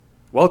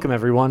Welcome,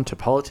 everyone, to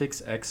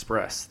Politics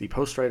Express, the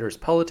Postwriters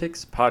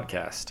Politics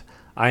podcast.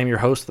 I am your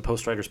host, the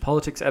Postwriters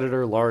Politics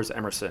editor, Lars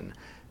Emerson.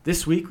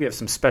 This week, we have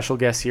some special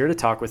guests here to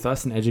talk with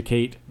us and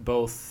educate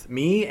both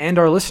me and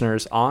our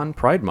listeners on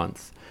Pride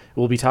Month.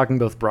 We'll be talking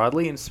both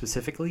broadly and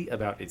specifically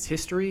about its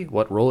history,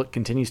 what role it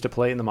continues to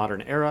play in the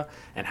modern era,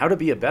 and how to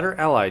be a better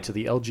ally to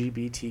the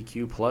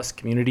LGBTQ plus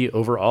community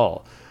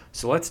overall.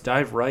 So let's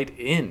dive right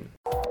in.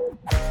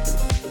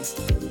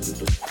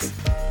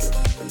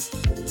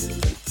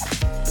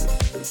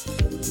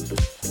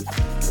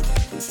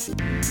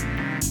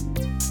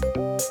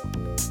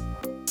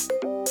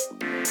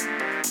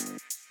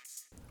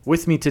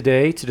 With me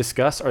today to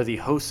discuss are the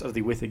hosts of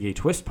the With a Gay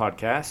Twist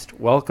podcast.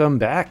 Welcome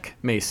back,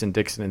 Mason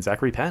Dixon and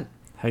Zachary Penn.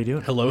 How you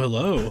doing?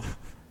 Hello.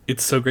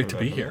 It's so great to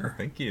be here.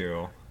 Thank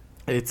you.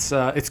 It's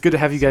good to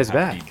have you guys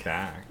back.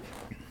 Back.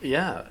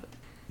 Yeah.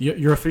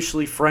 You're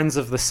officially friends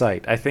of the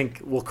site. I think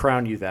we'll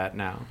crown you that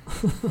now.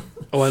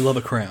 Oh, I love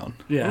a crown.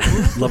 Yeah.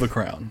 Love a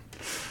crown.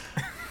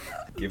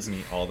 Gives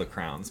me all the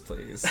crowns,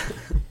 please.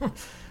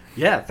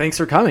 Yeah, thanks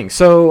for coming.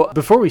 So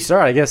before we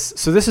start, I guess,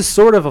 so this is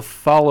sort of a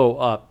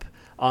follow-up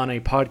on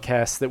a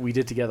podcast that we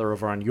did together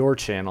over on your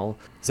channel.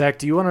 Zach,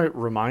 do you want to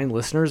remind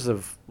listeners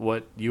of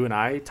what you and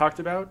I talked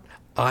about?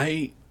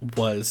 I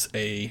was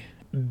a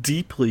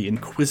deeply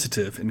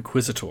inquisitive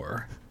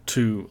inquisitor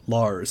to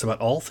Lars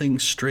about all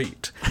things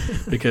straight,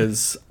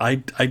 because I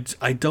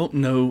don't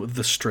know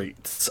the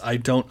straights. I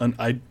don't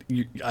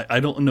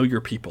know your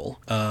people.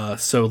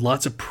 So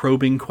lots of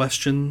probing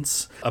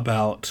questions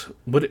about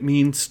what it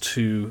means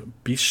to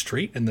be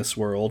straight in this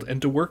world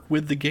and to work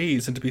with the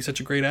gays and to be such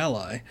a great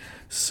ally.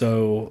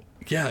 So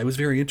yeah, it was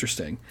very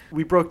interesting.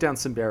 We broke down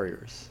some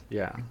barriers.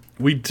 Yeah,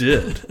 we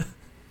did.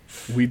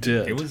 We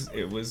did.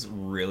 It was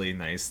really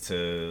nice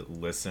to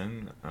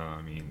listen.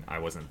 I mean, I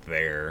wasn't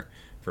there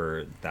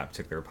for that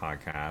particular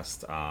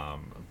podcast,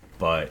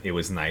 but it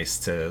was nice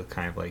to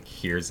kind of like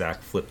hear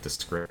Zach flip the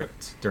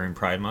script during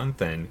Pride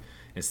Month, and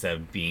instead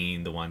of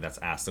being the one that's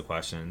asked the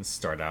questions,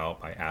 start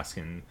out by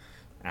asking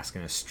a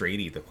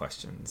straightie the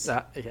questions.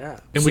 Yeah.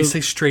 And we say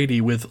straighty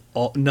with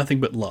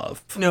nothing but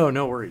love. No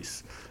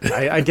worries.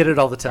 I get it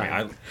all the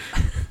time.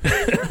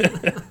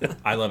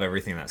 I love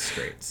everything that's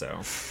straight,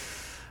 so.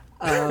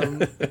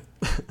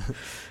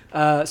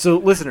 So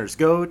listeners,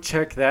 go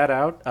check that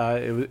out.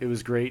 It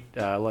was great.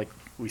 Like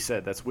we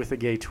said, that's With a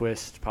Gay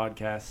Twist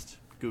podcast.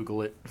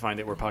 Google it, find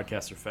it where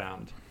podcasts are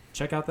found.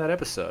 Check out that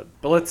episode.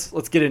 But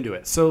let's get into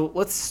it. So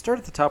let's start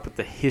at the top with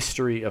the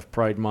history of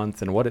Pride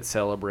Month and what it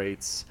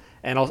celebrates.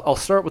 And I'll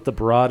start with the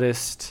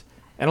broadest.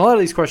 And a lot of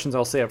these questions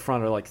I'll say up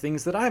front are like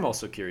things that I'm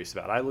also curious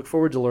about. I look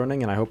forward to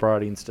learning, and I hope our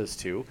audience does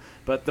too.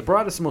 But the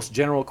broadest, most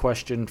general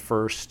question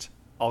first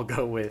I'll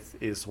go with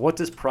is, what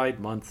does Pride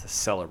Month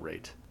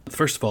celebrate?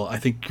 First of all, I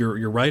think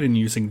you're right in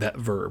using that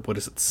verb. What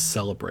does it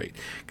celebrate?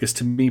 Because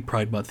to me,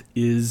 Pride Month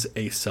is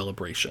a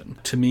celebration.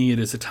 To me, it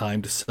is a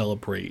time to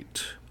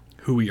celebrate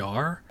who we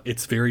are.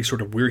 It's very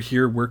sort of, we're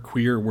here, we're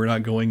queer, we're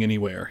not going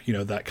anywhere,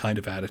 that kind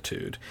of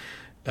attitude.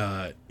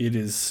 It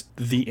is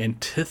the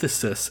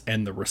antithesis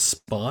and the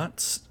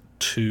response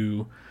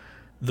to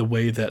the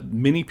way that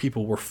many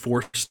people were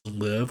forced to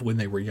live when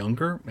they were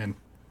younger, and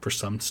for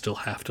some still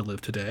have to live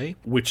today,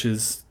 which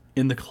is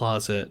in the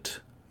closet,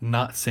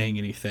 not saying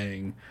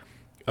anything,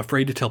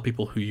 afraid to tell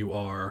people who you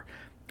are,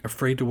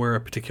 afraid to wear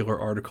a particular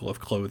article of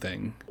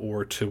clothing,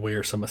 or to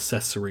wear some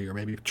accessory, or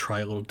maybe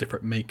try a little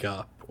different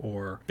makeup,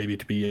 or maybe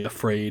to be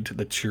afraid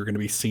that you're going to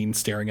be seen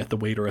staring at the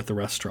waiter at the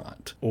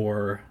restaurant,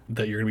 or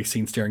that you're going to be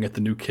seen staring at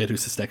the new kid who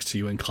sits next to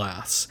you in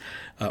class,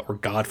 or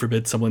God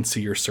forbid someone see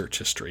your search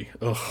history.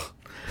 Ugh.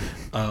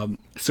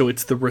 So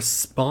it's the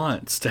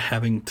response to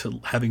having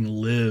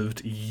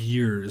lived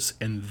years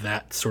in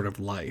that sort of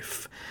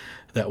life,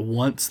 that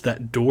once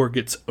that door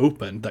gets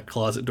opened, that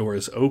closet door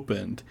is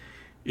opened,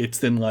 it's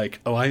then like,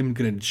 oh, I'm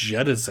going to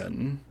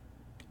jettison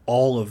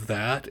all of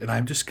that, and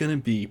I'm just going to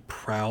be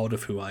proud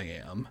of who I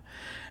am.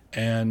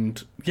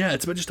 And yeah,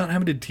 it's about just not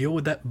having to deal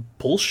with that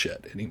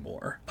bullshit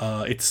anymore.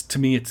 To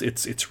me,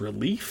 it's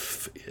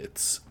relief,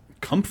 it's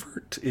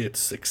comfort,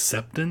 it's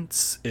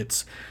acceptance,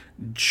 it's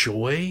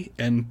joy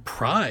and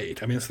pride.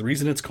 I mean, it's the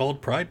reason it's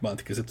called Pride Month,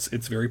 because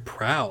it's very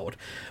proud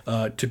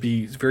to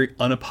be very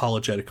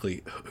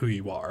unapologetically who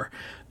you are.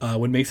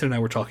 When Mason and I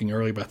were talking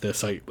earlier about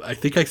this, I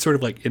think I sort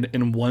of like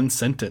in one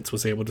sentence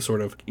was able to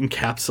sort of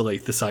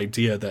encapsulate this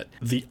idea that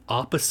the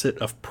opposite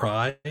of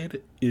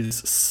pride is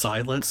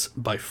silence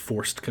by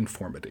forced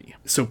conformity.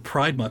 So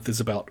Pride Month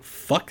is about,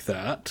 fuck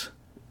that,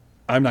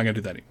 I'm not going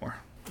to do that anymore.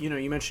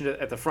 You mentioned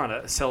it at the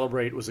front.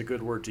 Celebrate was a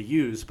good word to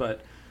use,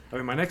 but I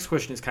mean, my next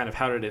question is kind of,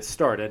 how did it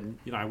start? And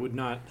I would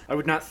not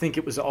think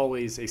it was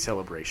always a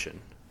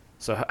celebration.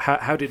 So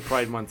how did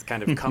Pride Month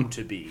kind of come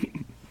to be?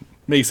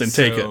 Mason,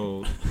 take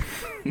it.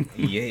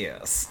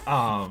 Yes.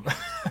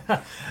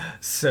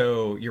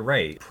 So you're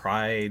right.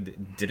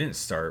 Pride didn't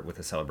start with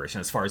a celebration.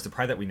 As far as the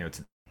Pride that we know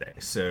today.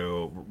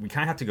 So we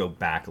kind of have to go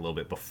back a little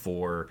bit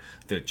before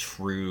the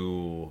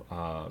true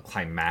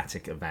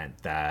climatic event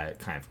that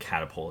kind of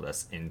catapulted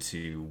us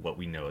into what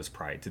we know as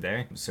Pride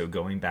today. So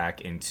going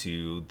back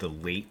into the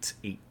late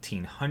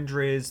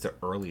 1800s, the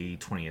early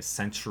 20th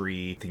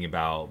century, thinking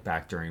about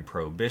back during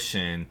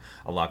Prohibition,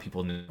 a lot of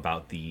people knew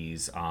about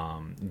these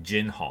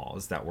gin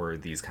halls that were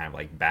these kind of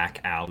like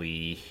back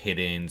alley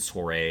hidden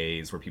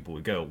soirees where people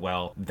would go.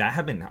 Well, that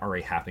had been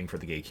already happening for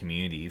the gay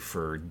community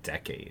for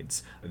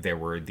decades. There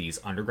were these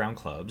underground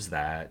clubs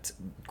that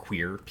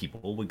queer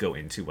people would go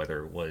into,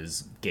 whether it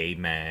was gay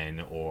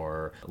men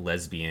or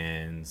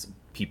lesbians,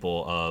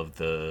 people of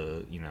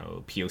the, you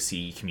know,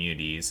 POC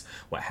communities,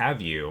 what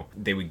have you.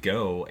 They would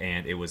go,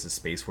 and it was a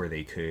space where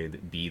they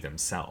could be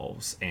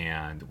themselves.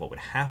 And what would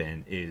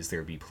happen is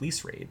there would be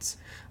police raids.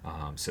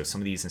 So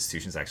some of these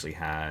institutions actually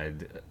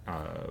had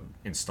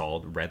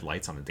installed red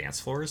lights on the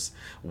dance floors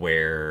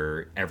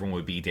where everyone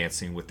would be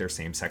dancing with their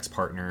same-sex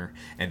partner.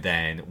 And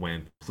then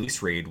when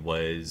police raid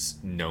was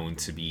known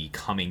to be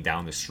coming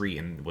down the street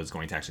and was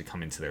going to actually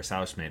come into their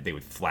establishment, they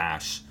would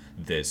flash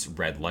this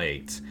red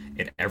light,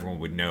 and everyone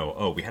would know,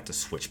 oh, we have to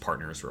switch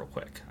partners real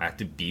quick. I have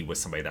to be with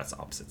somebody that's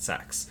opposite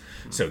sex.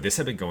 So this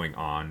had been going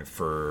on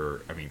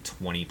for,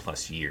 20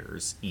 plus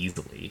years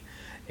easily.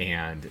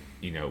 And,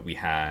 you know, we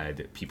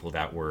had people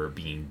that were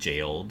being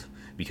jailed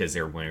because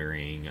they're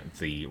wearing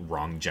the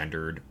wrong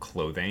gendered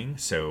clothing.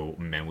 So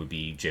men would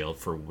be jailed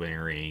for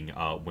wearing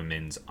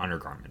women's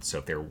undergarments. So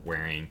if they're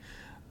wearing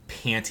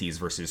panties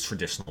versus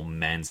traditional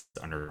men's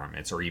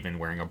undergarments, or even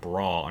wearing a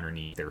bra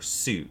underneath their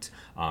suit.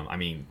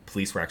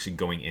 Police were actually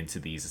going into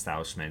these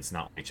establishments,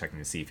 not only checking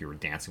to see if you were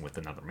dancing with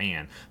another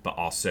man, but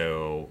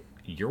also,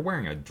 you're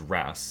wearing a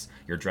dress.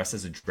 You're dressed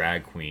as a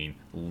drag queen.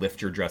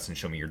 Lift your dress and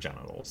show me your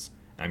genitals.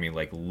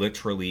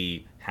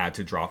 Literally had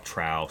to drop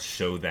trowel,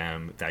 show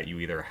them that you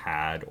either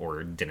had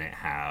or didn't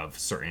have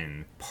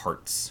certain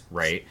parts,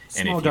 right?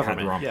 And if you had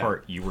the wrong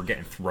part, you were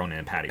getting thrown in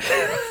a patty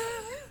pan.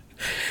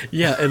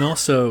 Yeah, and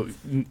also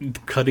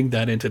cutting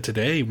that into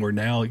today, we're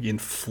now in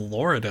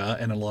Florida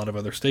and a lot of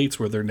other states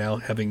where they're now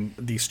having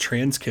these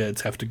trans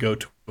kids have to go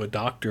to a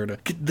doctor to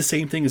get the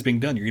same thing is being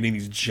done. You're getting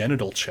these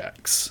genital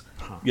checks.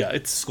 Yeah,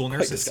 it's school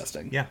nurses.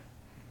 Disgusting.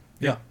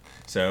 Yeah.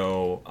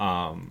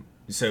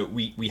 So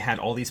we had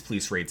all these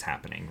police raids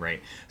happening,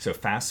 right? So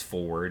fast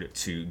forward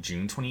to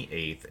June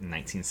 28th,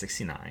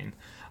 1969,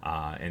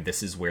 and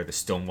this is where the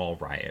Stonewall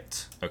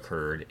riot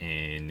occurred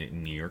in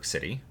New York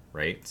City,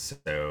 right?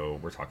 So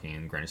we're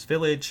talking Greenwich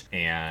Village,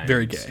 and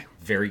very gay.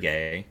 Very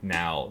gay.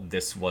 Now,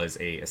 this was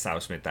a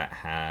establishment that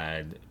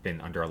had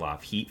been under a lot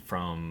of heat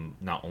from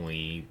not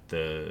only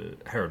the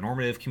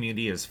heteronormative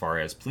community as far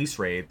as police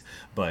raids,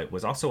 but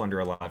was also under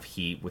a lot of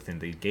heat within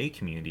the gay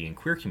community and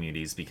queer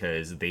communities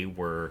because they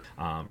were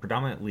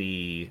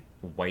predominantly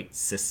white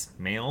cis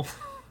male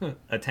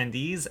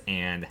attendees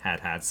and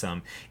had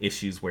some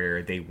issues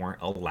where they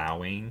weren't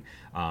allowing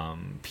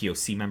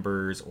POC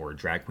members or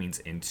drag queens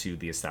into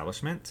the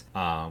establishment,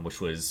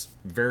 which was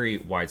very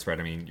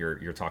widespread.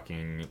 You're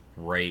talking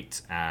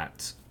right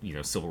at,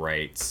 civil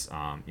rights,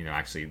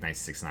 actually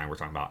 1969, we're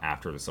talking about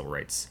after the civil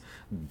rights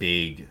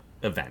big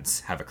events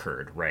have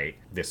occurred, right?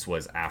 This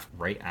was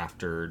right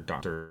after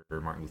Dr.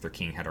 Martin Luther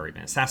King had already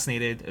been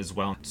assassinated as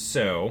well.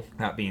 So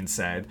that being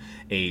said,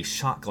 a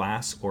shot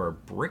glass or a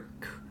brick,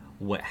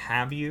 what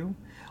have you,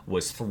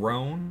 was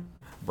thrown,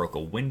 broke a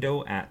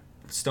window at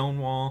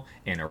Stonewall,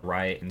 and a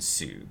riot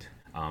ensued.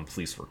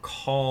 Police were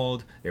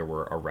called, there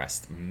were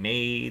arrests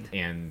made,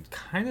 and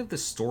kind of the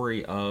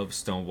story of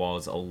Stonewall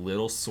is a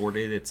little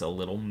sordid. It's a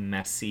little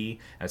messy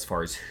as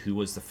far as who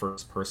was the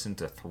first person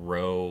to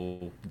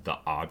throw the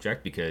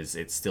object, because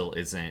it still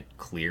isn't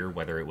clear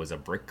whether it was a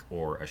brick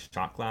or a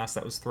shot glass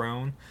that was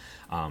thrown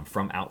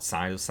from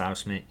outside the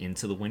establishment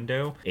into the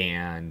window.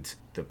 And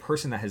the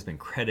person that has been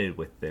credited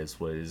with this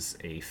was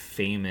a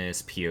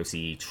famous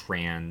POC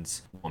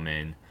trans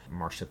woman,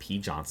 Marsha P.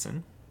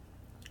 Johnson,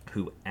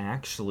 who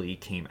actually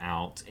came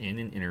out in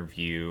an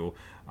interview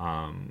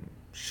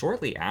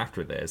shortly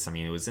after this.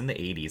 It was in the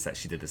 80s that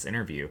she did this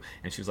interview,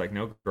 and she was like,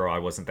 no, girl, I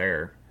wasn't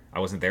there. I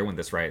wasn't there when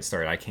this riot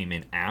started. I came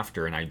in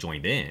after and I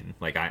joined in.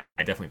 I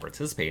definitely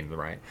participated in the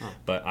riot,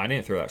 but I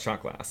didn't throw that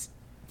shot glass.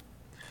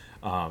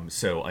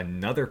 So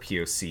another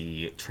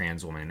POC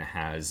trans woman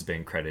has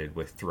been credited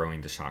with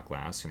throwing the shot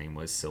glass. Her name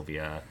was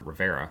Sylvia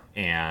Rivera,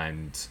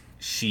 and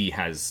she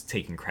has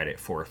taken credit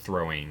for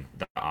throwing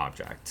the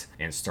object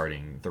and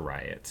starting the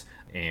riot.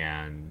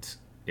 And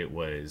it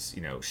was,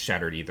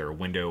 shattered either a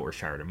window or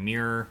shattered a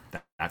mirror.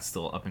 That's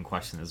still up in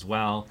question as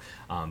well.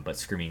 But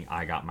screaming,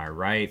 "I got my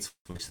rights,"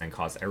 which then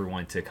caused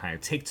everyone to kind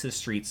of take to the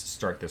streets,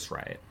 start this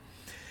riot.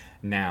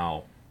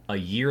 Now, a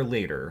year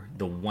later,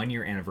 the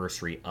 1-year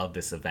anniversary of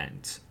this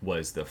event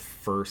was the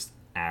first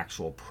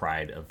actual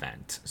Pride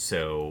event.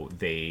 So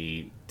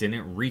they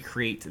didn't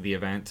recreate the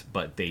event,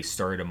 but they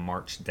started a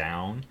march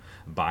down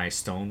by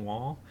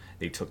Stonewall.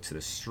 They took to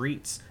the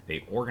streets,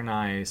 they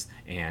organized,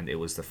 and it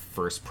was the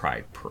first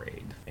Pride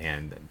parade.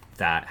 And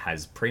that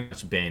has pretty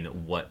much been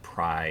what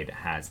Pride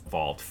has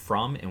evolved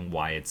from, and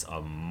why it's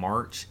a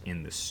march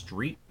in the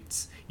street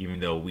event, even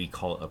though we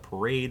call it a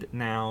parade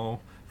now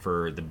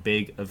for the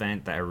big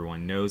event that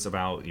everyone knows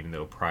about, even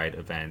though Pride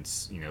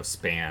events,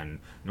 span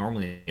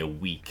normally a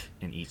week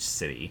in each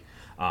city,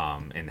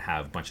 and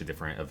have a bunch of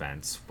different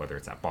events, whether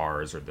it's at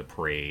bars or the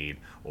parade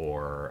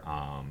or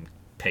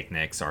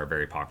picnics are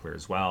very popular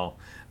as well.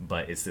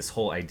 But it's this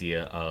whole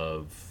idea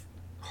of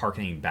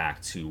harkening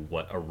back to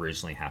what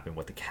originally happened,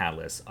 what the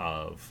catalyst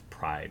of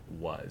Pride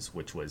was,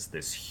 which was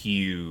this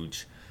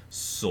huge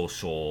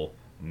social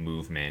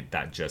movement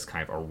that just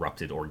kind of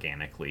erupted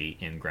organically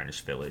in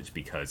Greenwich Village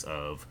because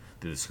of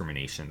the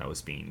discrimination that was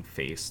being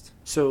faced.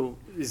 So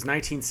is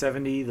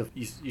 1970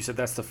 you said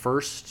that's the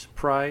first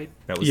Pride?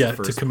 That was Yeah, the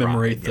first to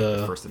commemorate Pride,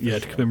 the first official.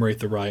 to commemorate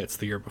the riots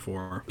the year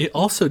before. It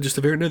also, just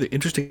a very another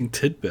interesting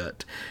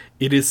tidbit.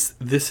 This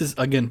is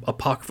again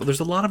apocryphal. There's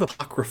a lot of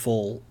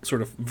apocryphal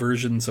sort of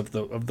versions of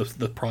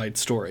the Pride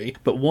story,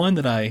 but one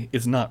that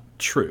is not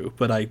true,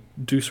 but I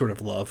do sort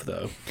of love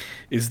though,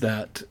 is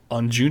that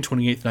on June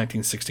 28th,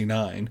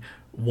 1969.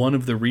 One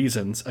of the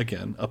reasons,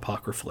 again,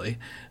 apocryphally,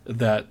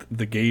 that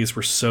the gays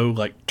were so,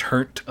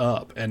 turned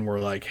up and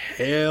were like,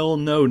 hell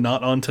no,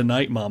 not on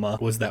tonight, mama,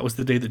 was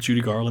the day that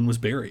Judy Garland was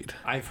buried.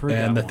 I've heard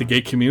and that the one.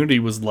 gay community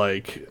was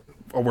like,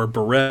 we're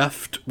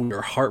bereft, we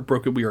are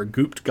heartbroken, we are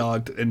gooped,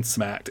 gogged, and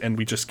smacked, and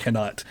we just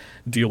cannot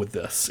deal with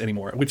this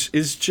anymore, which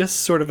is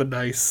just sort of a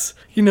nice,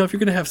 if you're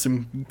going to have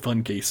some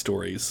fun gay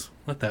stories,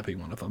 let that be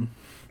one of them.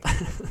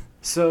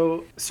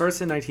 So starts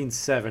in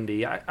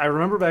 1970. I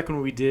remember back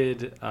when we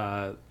did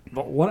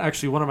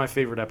one of my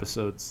favorite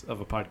episodes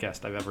of a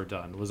podcast I've ever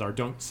done was our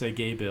Don't Say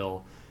Gay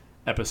Bill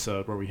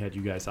episode where we had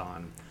you guys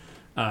on.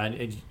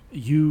 And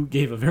you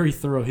gave a very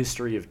thorough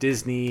history of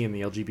Disney and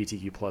the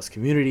LGBTQ plus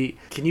community.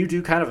 Can you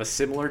do kind of a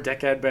similar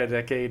decade by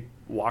decade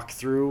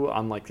walkthrough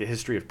on the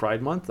history of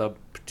Pride Month up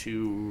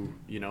to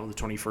the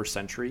 21st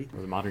century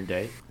or the modern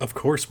day? Of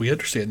course, we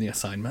understand the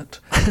assignment.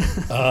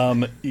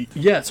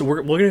 Yeah, so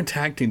we're going to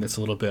tag team this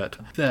a little bit.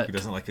 Who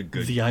doesn't like a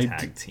good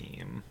tag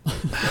team?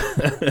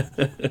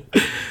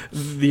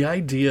 The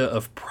idea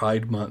of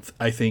Pride Month,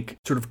 I think,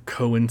 sort of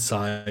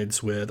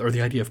coincides with, or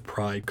the idea of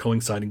Pride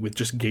coinciding with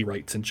just gay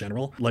rights in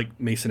general. Like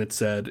Mason had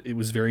said, it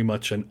was very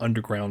much an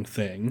underground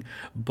thing,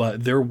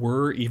 but there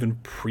were even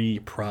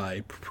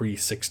pre-Pride,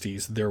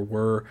 pre-60s, there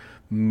were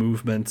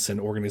movements and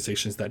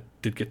organizations that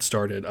did get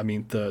started. I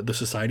mean, the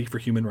Society for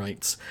Human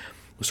Rights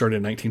was started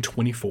in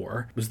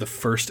 1924. It was the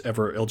first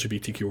ever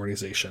LGBTQ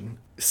organization.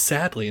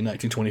 Sadly, in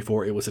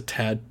 1924, it was a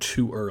tad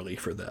too early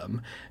for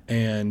them,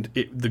 and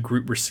the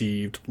group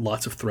received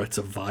lots of threats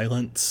of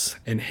violence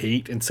and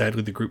hate, and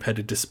sadly, the group had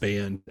to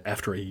disband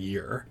after a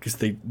year because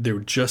there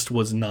just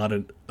was not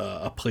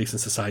a place in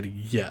society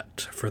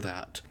yet for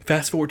that.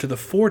 Fast forward to the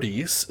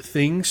 40s,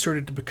 things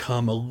started to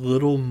become a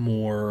little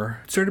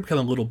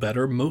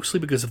better, mostly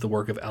because of the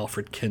work of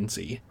Alfred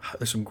Kinsey.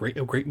 There's a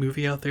great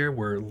movie out there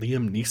where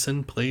Liam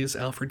Neeson plays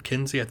Alfred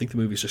Kinsey. I think the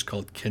movie's just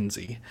called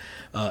Kinsey.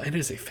 It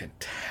is a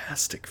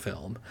fantastic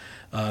film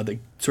that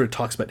sort of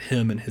talks about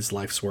him and his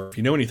life's work. If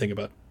you know anything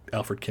about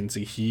Alfred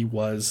Kinsey, he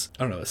was,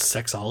 a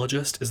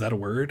sexologist. Is that a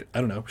word? I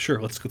don't know.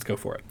 Sure, let's go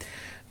for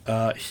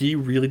it. He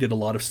really did a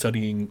lot of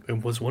studying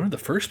and was one of the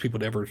first people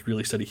to ever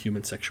really study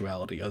human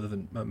sexuality other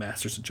than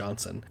Masters and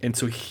Johnson. And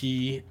so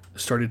he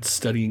started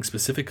studying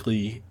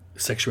specifically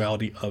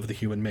sexuality of the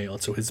human male.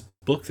 And so his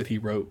book that he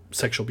wrote,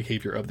 Sexual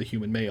Behavior of the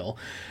Human Male,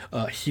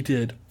 he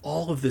did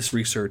all of this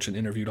research and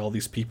interviewed all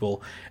these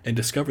people and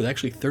discovered that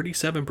actually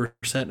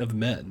 37% of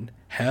men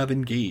have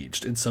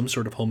engaged in some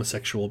sort of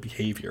homosexual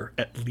behavior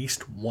at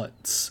least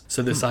once.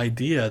 So this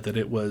idea that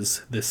it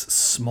was this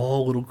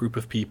small little group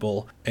of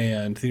people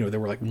and, there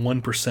were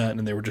 1%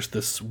 and they were just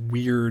this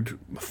weird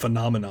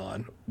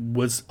phenomenon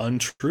was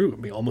untrue. I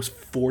mean, almost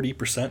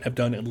 40% have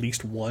done at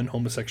least one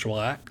homosexual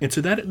act. And so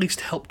that at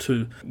least helped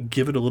to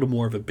give it a little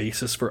more of a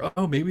basis for,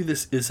 maybe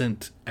this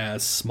isn't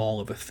as small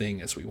of a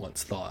thing as we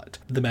once thought.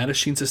 The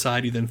Mattachine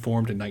Society then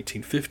formed in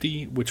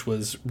 1950, which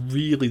was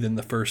really then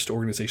the first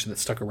organization that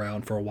stuck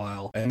around for a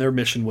while. And their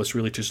mission was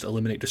really to just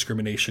eliminate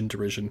discrimination,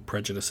 derision,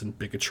 prejudice, and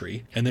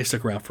bigotry. And they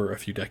stuck around for a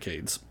few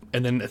decades.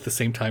 And then at the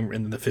same time,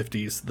 in the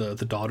 50s,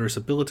 the Daughters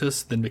of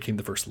Bilitis then became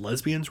the first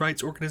lesbians'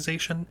 rights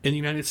organization in the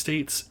United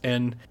States.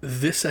 And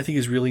this, I think,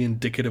 is really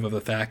indicative of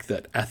the fact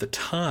that at the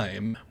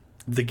time,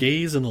 the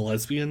gays and the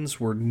lesbians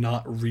were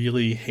not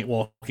really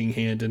walking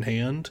hand in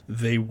hand.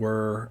 They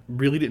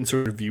really didn't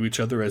sort of view each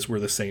other as we're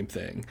the same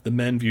thing. The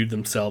men viewed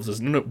themselves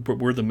as, no, but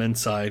we're the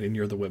men's side and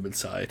you're the women's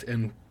side.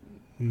 And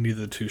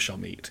neither the two shall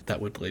meet.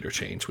 That would later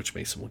change, which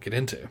Mason will get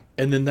into.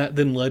 And then that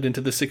then led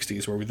into the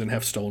 60s, where we then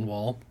have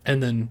Stonewall.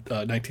 And then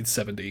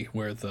 1970,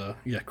 where the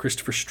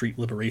Christopher Street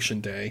Liberation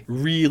Day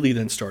really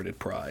then started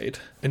Pride.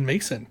 And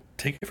Mason,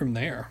 take it from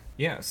there.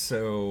 Yeah,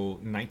 so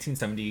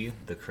 1970,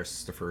 the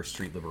Christopher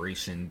Street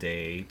Liberation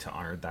Day to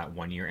honor that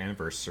 1-year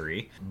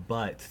anniversary.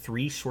 But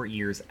 3 short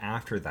years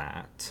after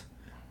that,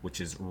 which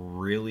is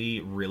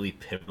really, really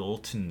pivotal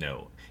to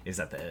note, is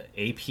that the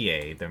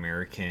APA, the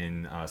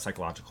American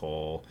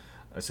Psychological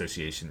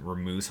Association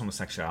removes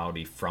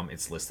homosexuality from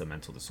its list of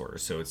mental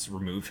disorders. So it's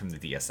removed from the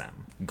DSM,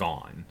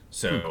 gone.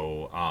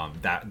 So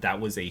that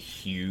was a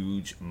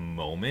huge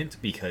moment,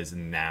 because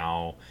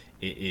now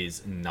it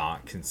is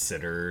not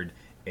considered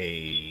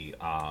a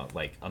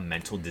like a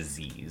mental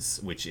disease,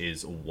 which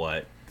is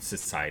what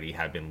society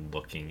had been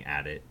looking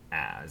at it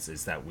as,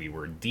 is that we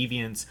were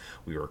deviants,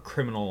 we were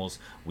criminals,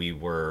 we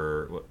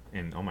were,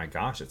 and oh my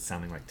gosh, it's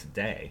sounding like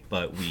today,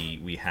 but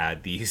we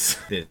had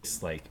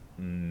this like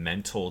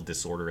mental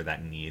disorder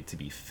that needed to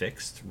be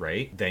fixed,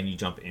 right? Then you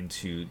jump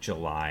into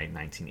July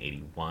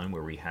 1981,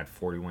 where we had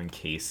 41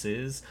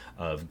 cases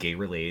of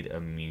gay-related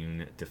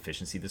immune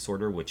deficiency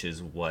disorder, which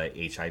is what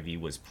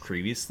HIV was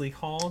previously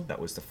called. That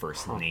was the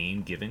first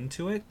name given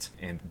to it.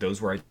 And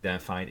those were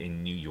identified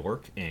in New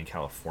York and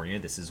California.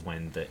 This is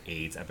when the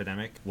AIDS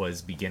epidemic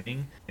was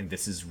beginning. And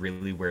this is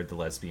really where the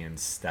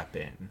lesbians step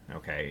in,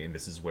 okay? And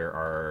this is where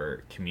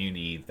our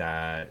community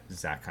that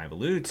Zach kind of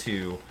alluded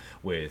to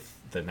with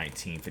the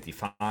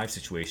 1955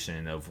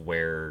 situation of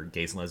where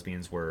gays and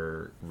lesbians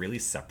were really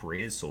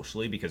separated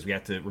socially, because we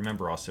have to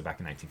remember also back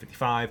in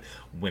 1955,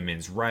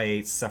 women's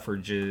rights,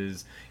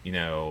 suffrages, you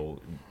know,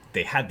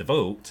 they had the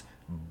vote,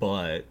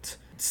 but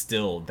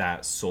still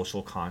that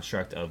social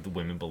construct of the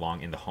women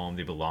belong in the home,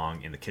 they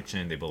belong in the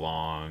kitchen, they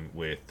belong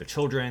with the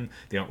children,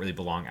 they don't really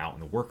belong out in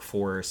the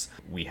workforce.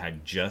 We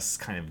had just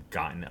kind of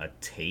gotten a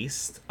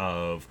taste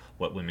of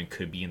what women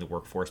could be in the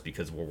workforce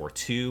because of World War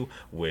II,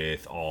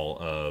 with all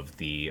of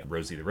the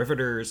Rosie the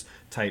Riveters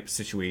type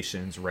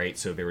situations, right?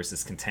 So there was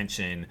this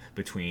contention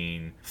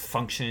between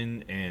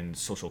function and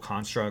social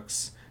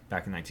constructs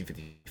back in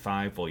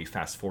 1955. Well, you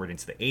fast forward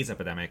into the AIDS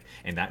epidemic,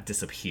 and that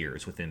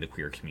disappears within the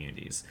queer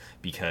communities,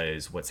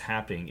 because what's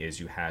happening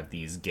is you have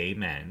these gay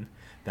men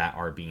that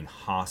are being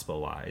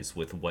hospitalized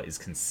with what is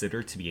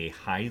considered to be a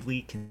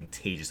highly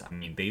contagious, I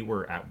mean, they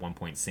were at one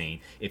point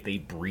saying if they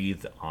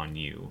breathed on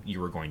you,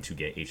 you were going to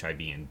get HIV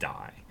and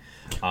die.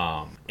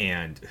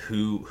 And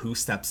who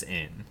steps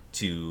in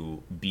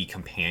to be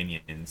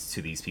companions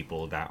to these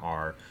people that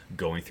are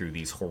going through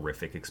these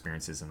horrific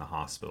experiences in the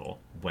hospital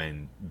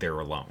when they're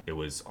alone? It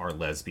was our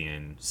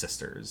lesbian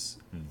sisters.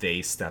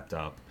 They stepped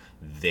up.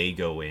 They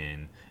go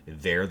in.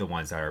 They're the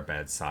ones that are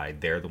bedside.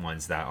 They're the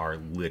ones that are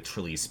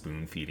literally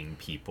spoon feeding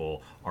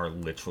people, are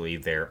literally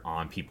there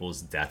on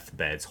people's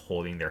deathbeds,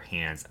 holding their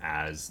hands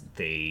as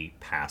they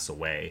pass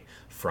away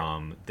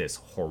from this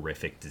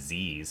horrific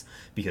disease,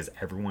 because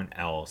everyone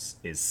else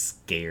is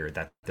scared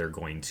that they're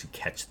going to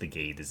catch the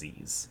gay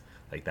disease.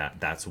 Like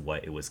that's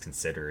what it was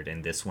considered.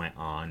 And this went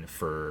on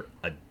for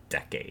a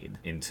decade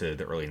into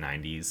the early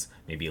 90s,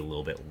 maybe a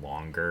little bit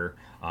longer.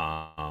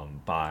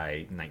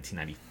 By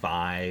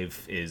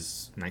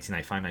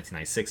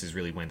 1996 is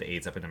really when the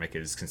AIDS epidemic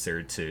is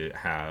considered to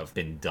have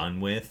been done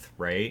with,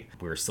 right?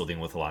 We're still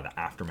dealing with a lot of the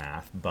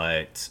aftermath,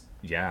 but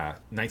yeah,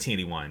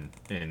 1981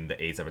 and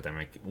the AIDS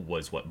epidemic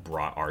was what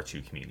brought our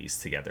two communities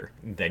together.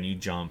 Then you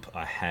jump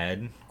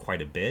ahead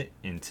quite a bit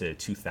into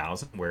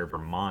 2000, where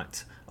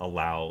Vermont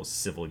allows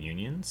civil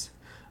unions.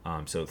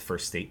 So the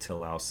first state to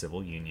allow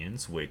civil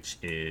unions, which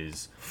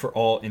is, for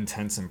all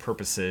intents and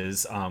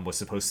purposes, was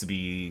supposed to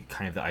be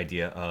kind of the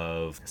idea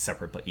of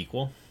separate but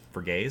equal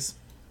for gays.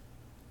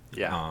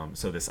 Yeah.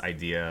 So this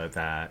idea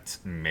that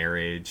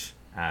marriage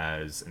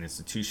as an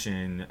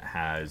institution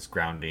has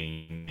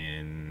grounding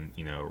in,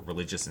 you know,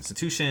 religious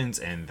institutions,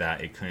 and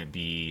that it couldn't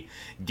be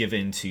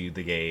given to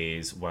the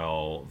gays.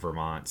 Well,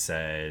 Vermont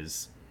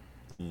says,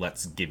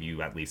 let's give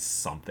you at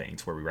least something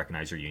to where we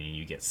recognize your union.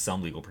 You get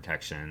some legal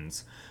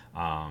protections,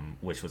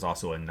 which was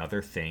also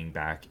another thing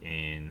back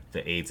in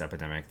the AIDS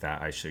epidemic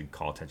that I should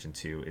call attention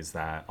to, is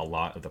that a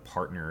lot of the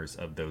partners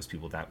of those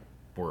people that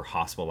were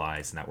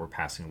hospitalized and that were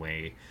passing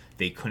away,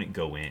 they couldn't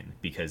go in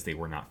because they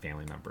were not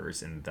family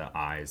members in the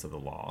eyes of the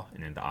law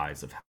and in the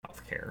eyes of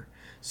healthcare.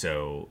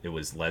 So it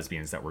was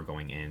lesbians that were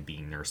going in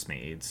being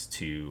nursemaids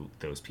to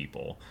those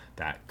people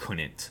that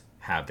couldn't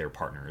have their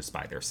partners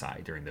by their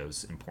side during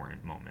those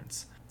important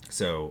moments.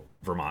 So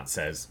Vermont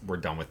says, we're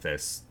done with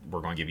this.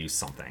 We're going to give you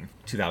something.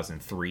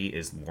 2003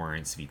 is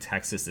Lawrence v.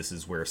 Texas. This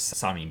is where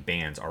sodomy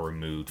bans are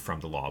removed from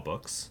the law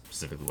books,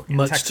 specifically looking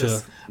at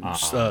Texas.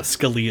 Much to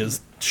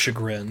Scalia's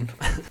chagrin.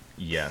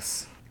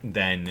 Yes.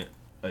 Then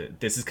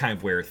this is kind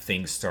of where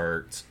things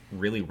start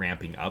really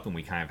ramping up, and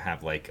we kind of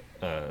have like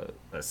a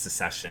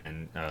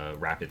secession,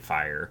 rapid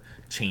fire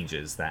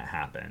changes that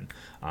happen.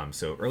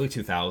 So early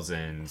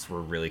 2000s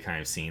were really kind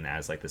of seen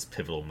as like this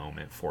pivotal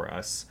moment for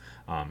us,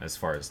 as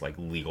far as like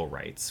legal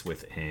rights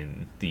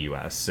within the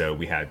U.S. So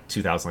we had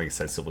 2000, like I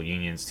said, civil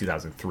unions.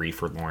 2003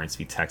 for Lawrence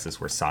v. Texas,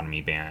 where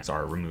sodomy bans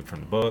are removed from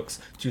the books.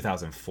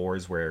 2004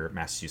 is where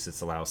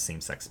Massachusetts allows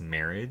same-sex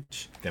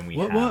marriage. Then we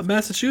have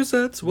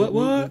Massachusetts?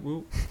 What?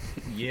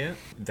 Yeah, Yeah.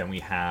 Then we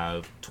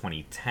have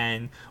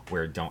 2010,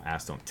 where Don't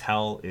Ask, Don't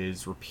Tell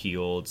is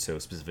repealed. So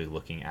specifically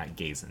looking at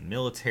gays in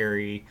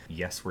military.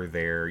 Yes, we're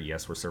there.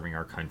 Yes, we're serving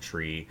our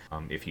country.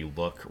 If you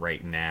look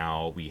right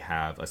now, we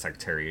have a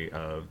Secretary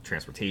of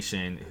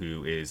Transportation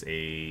who is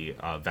a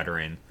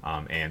veteran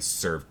and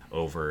served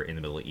over in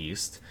the Middle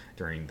East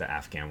during the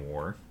Afghan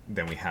War.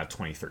 Then we have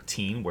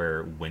 2013,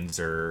 where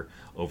Windsor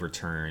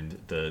overturned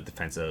the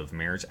Defense of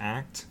Marriage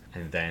Act.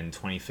 And then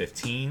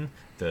 2015,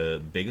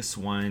 the biggest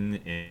one,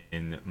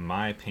 in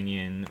my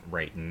opinion,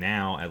 right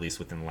now, at least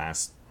within the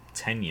last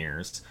 10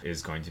 years,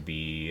 is going to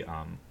be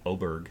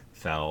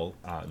Obergefell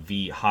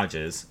v.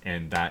 Hodges,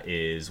 and that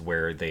is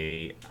where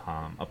they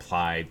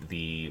applied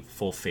the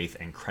full faith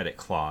and credit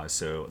clause.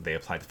 So they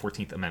applied the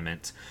 14th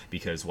Amendment,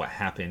 because what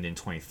happened in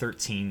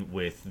 2013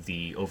 with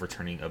the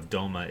overturning of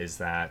DOMA is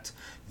that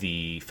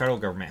the federal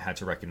government had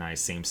to recognize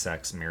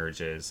same-sex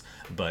marriages,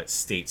 but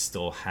states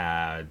still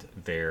had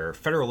their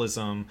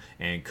federalism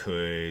and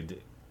could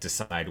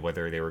decide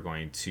whether they were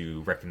going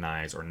to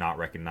recognize or not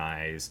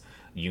recognize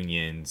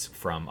unions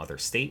from other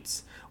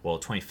states. Well,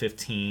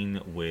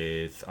 2015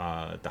 with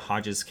the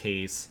Hodges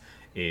case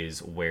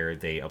is where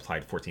they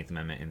applied 14th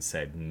Amendment and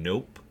said,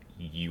 nope,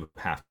 you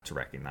have to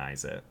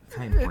recognize it.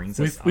 Kind of brings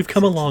us We've up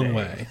come to a long today.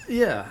 way.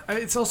 Yeah,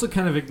 it's also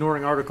kind of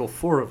ignoring Article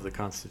 4 of the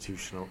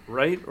Constitution,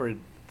 right? Or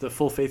the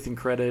full faith and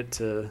credit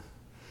to,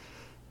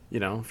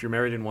 if you're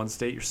married in one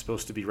state, you're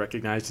supposed to be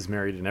recognized as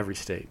married in every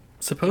state.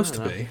 Supposed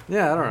to be.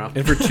 Yeah, I don't know.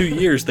 And for 2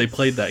 years they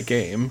played that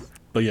game.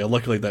 But yeah,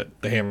 luckily that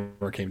the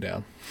hammer came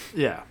down.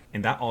 Yeah.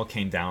 And that all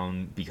came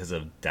down because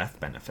of death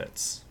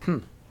benefits.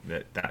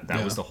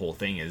 That was the whole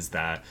thing, is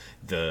that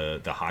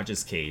the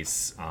Hodges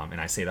case,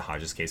 and I say the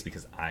Hodges case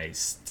because I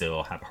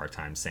still have a hard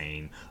time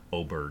saying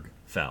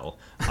Obergefell.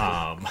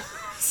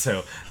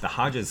 So the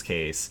Hodges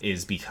case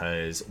is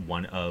because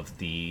one of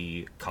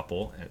the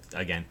couple,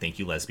 again, thank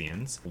you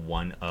lesbians,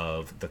 one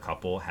of the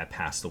couple had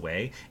passed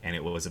away, and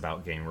it was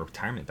about getting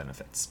retirement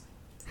benefits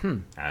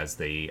as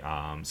the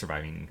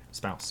surviving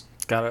spouse.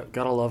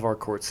 Gotta love our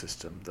court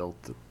system. They'll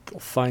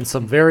find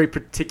some very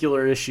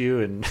particular issue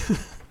and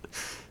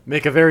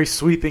make a very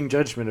sweeping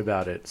judgment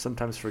about it.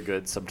 Sometimes for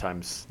good,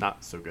 sometimes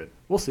not so good.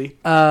 We'll see.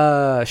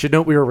 I should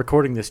note we were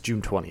recording this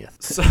June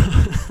 20th. So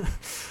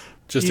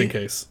Just in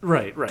case.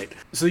 Right.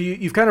 So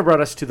you've kind of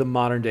brought us to the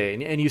modern day,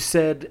 and you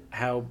said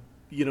how,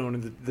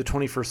 in the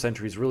 21st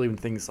century is really when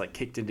things like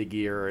kicked into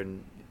gear,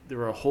 and there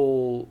were a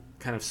whole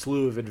kind of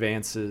slew of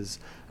advances,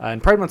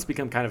 and Pride Month's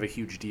become kind of a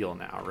huge deal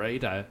now,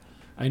 right?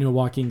 I know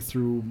walking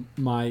through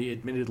my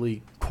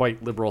admittedly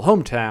quite liberal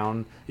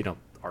hometown,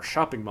 our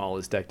shopping mall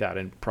is decked out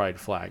in Pride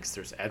flags.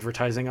 There's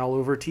advertising all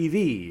over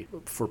TV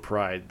for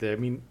Pride.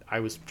 I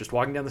was just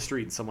walking down the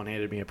street and someone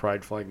handed me a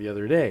Pride flag the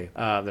other day.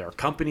 There are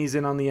companies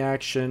in on the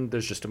action.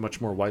 There's just a much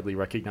more widely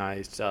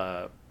recognized,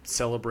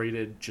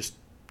 celebrated just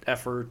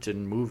effort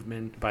and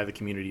movement by the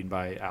community and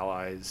by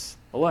allies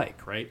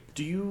alike, right?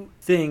 Do you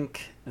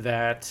think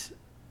that,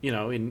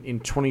 in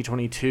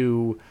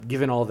 2022,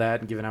 given all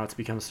that and given how it's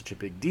become such a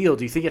big deal,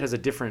 do you think it has a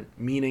different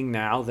meaning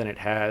now than it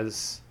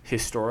has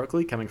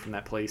historically, coming from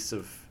that place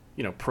of,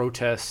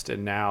 protest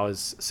and now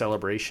as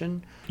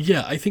celebration?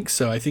 Yeah, I think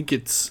so. I think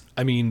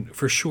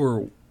for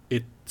sure,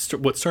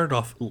 what started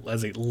off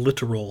as a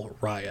literal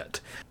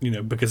riot,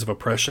 because of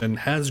oppression,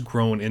 has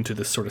grown into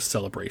this sort of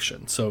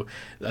celebration. So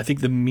I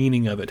think the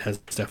meaning of it has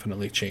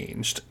definitely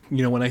changed.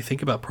 When I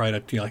think about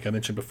Pride, like I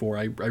mentioned before,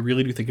 I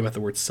really do think about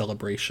the word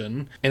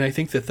celebration. And I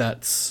think that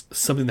that's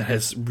something that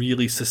has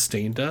really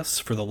sustained us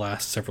for the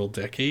last several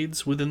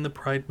decades within the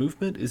Pride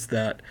movement, is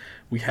that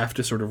we have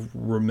to sort of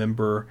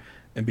remember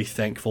and be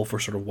thankful for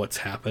sort of what's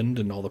happened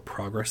and all the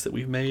progress that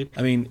we've made.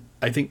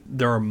 I think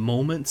there are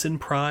moments in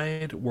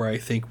Pride where I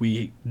think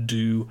we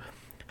do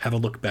have a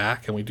look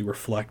back and we do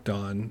reflect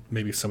on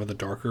maybe some of the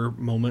darker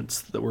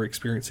moments that we're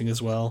experiencing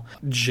as well.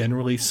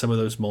 Generally, some of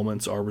those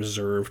moments are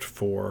reserved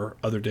for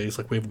other days.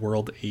 Like we have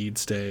World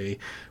AIDS Day,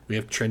 we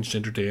have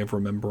Transgender Day of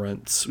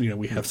Remembrance,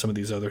 we have some of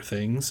these other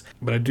things.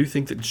 But I do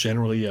think that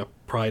generally,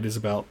 Pride is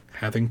about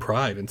having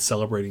pride and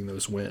celebrating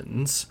those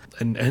wins,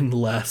 and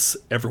less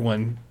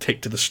everyone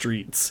take to the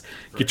streets,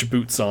 get your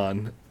boots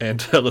on,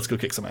 and let's go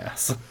kick some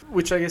ass.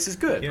 Which I guess is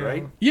good,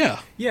 right? Yeah.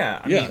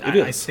 Yeah,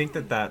 I think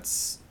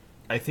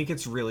I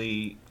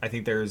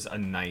think there's a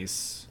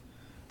nice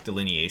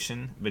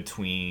delineation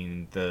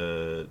between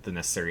the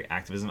necessary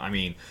activism.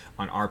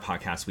 On our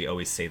podcast, we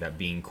always say that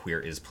being queer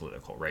is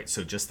political, right?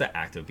 So just the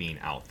act of being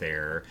out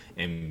there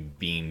and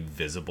being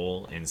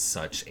visible in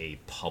such a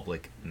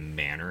public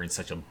manner, in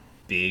such a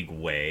big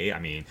way.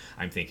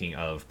 I'm thinking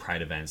of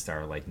Pride events that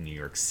are like New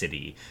York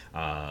City,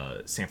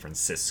 San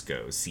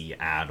Francisco,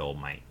 Seattle,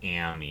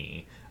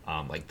 Miami,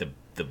 like the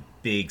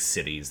big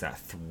cities that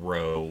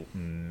throw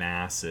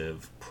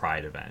massive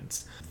Pride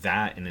events.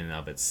 That in and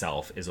of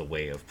itself is a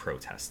way of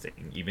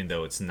protesting, even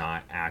though it's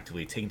not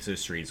actively taking to the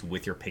streets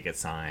with your picket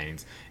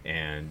signs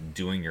and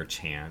doing your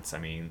chants.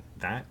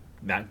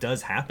 That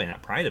does happen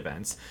at Pride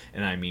events,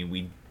 and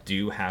we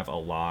do have a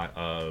lot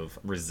of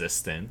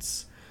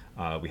resistance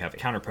We have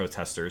counter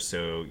protesters.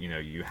 So,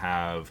 you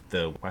have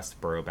the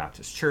Westboro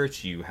Baptist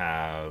Church, you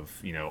have,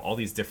 all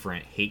these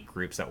different hate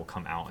groups that will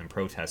come out and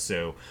protest.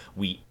 So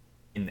we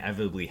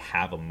inevitably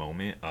have a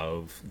moment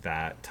of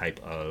that type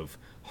of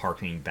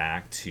harkening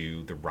back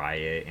to the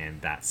riot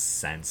and that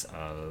sense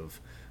of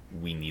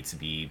we need to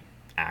be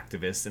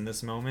activists in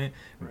this moment.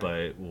 Right.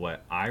 But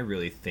what I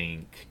really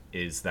think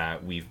is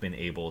that we've been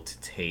able to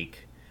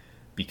take,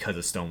 because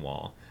of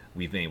Stonewall,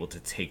 we've been able to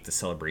take the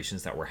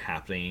celebrations that were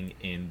happening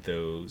in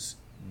those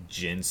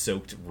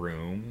gin-soaked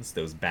rooms,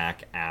 those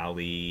back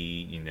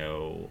alley,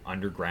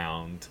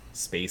 underground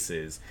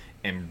spaces,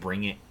 and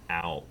bring it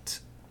out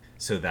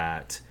so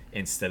that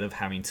instead of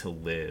having to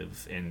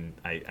live, and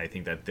I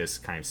think that this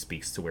kind of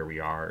speaks to where we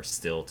are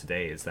still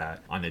today, is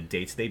that on a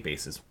day-to-day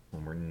basis,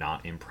 when we're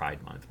not in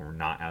Pride Month, when we're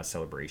not at a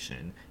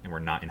celebration, and we're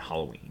not in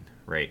Halloween,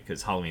 right?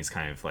 Because Halloween is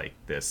kind of like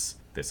this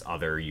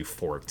other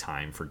euphoric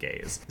time for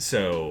gays.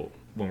 So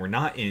when we're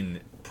not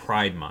in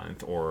Pride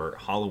Month or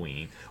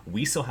Halloween,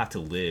 we still have to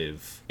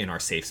live in our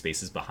safe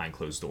spaces behind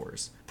closed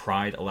doors.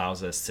 Pride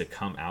allows us to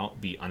come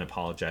out, be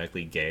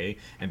unapologetically gay,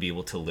 and be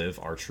able to live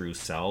our true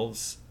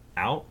selves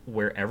out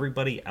where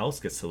everybody else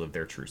gets to live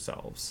their true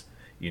selves,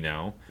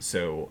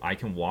 So I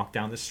can walk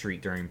down the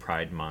street during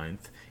Pride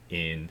Month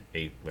in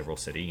a liberal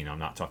city. I'm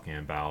not talking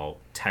about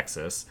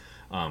Texas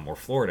or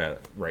Florida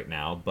right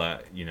now,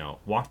 but,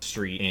 walk the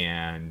street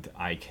and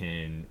I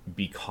can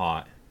be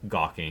caught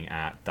gawking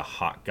at the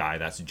hot guy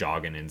that's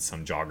jogging in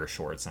some jogger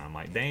shorts, and I'm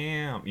like,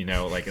 damn, and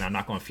I'm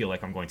not going to feel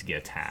like I'm going to get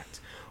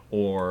attacked.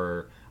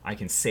 Or I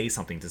can say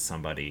something to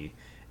somebody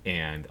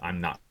and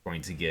I'm not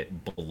going to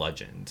get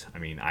bludgeoned. I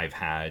mean, I've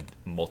had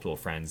multiple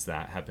friends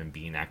that have been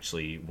beaten.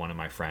 Actually, one of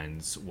my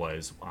friends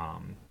was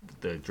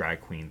the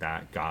drag queen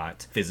that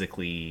got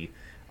physically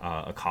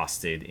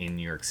accosted in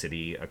New York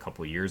City a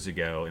couple of years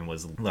ago and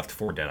was left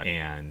for dead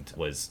and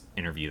was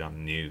interviewed on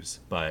the news.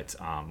 But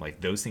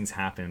those things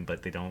happen,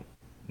 but they don't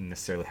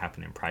necessarily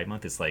happen in Pride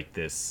Month. It's like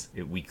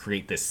we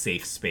create this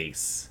safe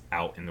space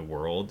out in the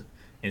world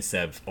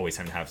instead of always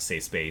having to have a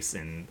safe space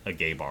in a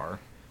gay bar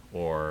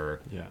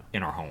or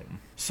in our home.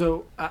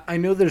 So I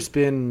know there's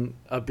been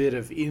a bit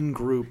of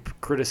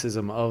in-group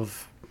criticism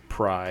of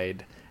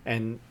Pride,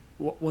 and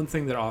one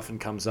thing that often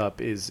comes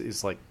up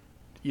is like,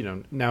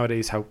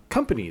 nowadays how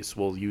companies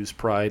will use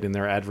Pride in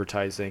their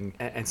advertising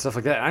and stuff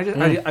like that.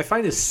 I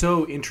find this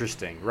so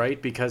interesting,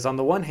 right? Because on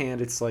the one hand,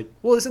 it's like,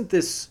 well, isn't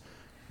this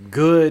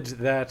good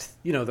that,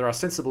 they're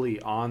ostensibly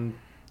on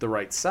the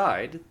right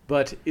side,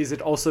 but is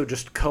it also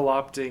just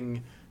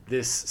co-opting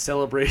this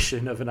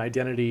celebration of an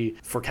identity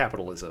for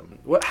capitalism?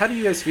 How do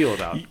you guys feel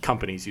about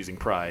companies using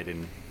Pride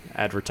in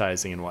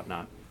advertising and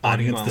whatnot?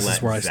 Audience, this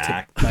is where I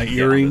take my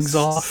earrings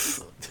off.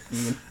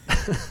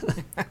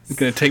 I'm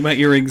going to take my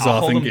earrings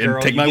off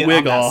and take my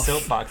wig off.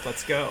 Soapbox,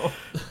 let's go.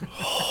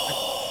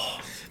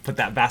 Put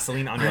that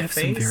Vaseline on your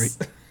face.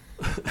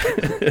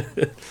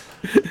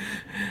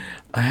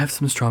 I have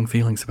some strong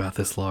feelings about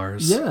this,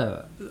 Lars.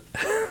 Yeah.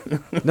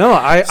 No,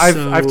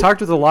 I've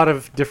talked with a lot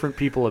of different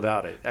people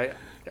about it.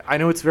 I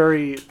know it's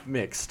very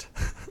mixed,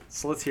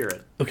 so let's hear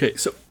it. Okay,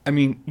 so,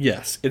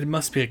 yes, it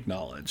must be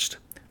acknowledged.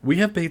 We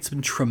have made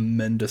some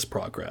tremendous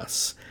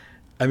progress.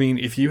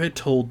 If you had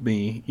told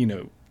me,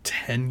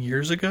 10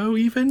 years ago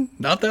even,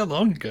 not that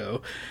long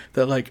ago,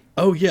 that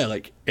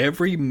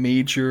every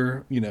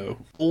major,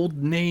 Old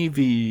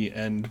Navy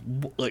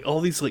and all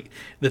these,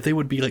 that they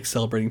would be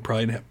celebrating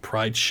Pride and have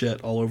Pride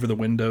shit all over the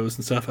windows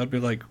and stuff, I'd be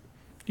like,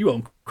 you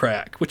own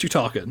crack, what you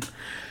talking?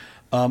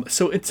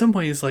 So in some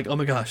ways, oh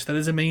my gosh, that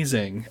is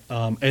amazing.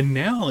 And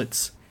now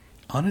it's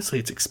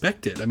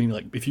expected.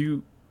 If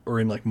you are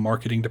in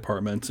marketing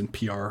departments and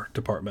PR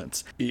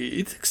departments,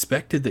 it's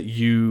expected that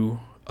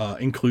you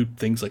include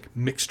things like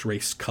mixed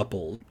race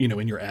couple,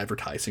 in your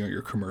advertising or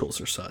your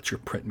commercials or such, your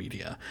print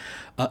media.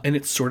 And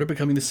it's sort of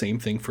becoming the same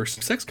thing for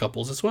sex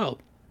couples as well.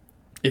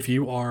 If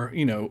you are,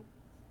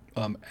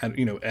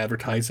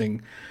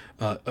 advertising,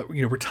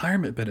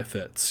 retirement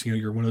benefits,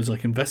 you're one of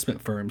those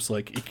investment firms,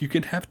 you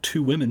can have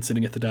two women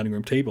sitting at the dining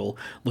room table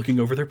looking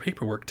over their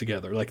paperwork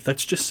together.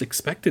 That's just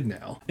expected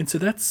now. And so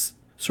that's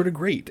sort of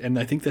great. And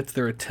I think that's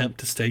their attempt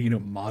to stay,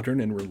 modern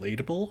and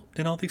relatable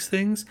in all these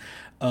things.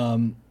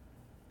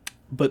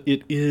 But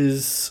it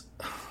is,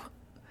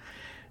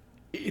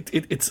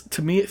 it's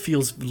to me, it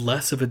feels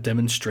less of a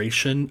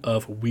demonstration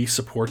of we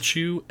support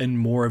you and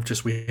more of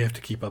just we have to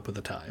keep up with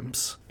the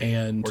times.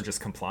 Or just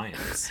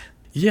compliance.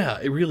 Yeah,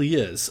 it really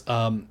is.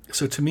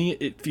 So to me,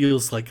 it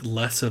feels like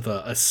less of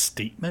a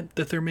statement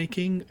that they're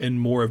making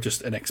and more of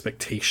just an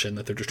expectation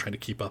that they're just trying to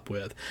keep up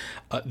with.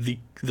 The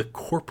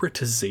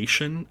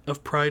corporatization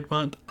of Pride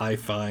Month, I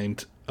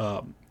find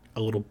a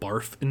little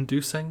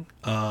barf-inducing.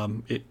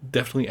 It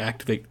definitely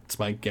activates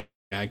my gag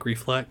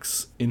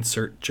reflex.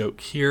 Insert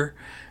joke here.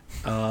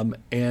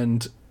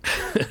 And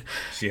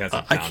she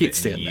hasn't I can't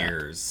stand in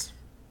years.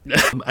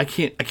 I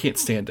can't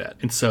stand that.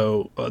 And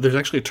so there's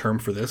actually a term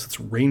for this. It's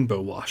rainbow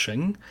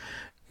washing,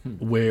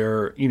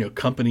 where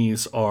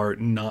companies are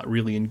not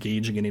really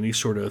engaging in any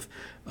sort of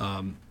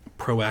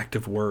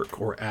proactive work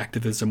or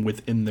activism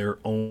within their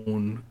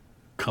own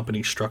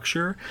company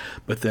structure,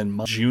 but then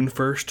June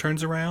 1st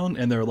turns around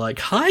and they're like,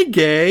 "Hi,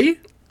 gay."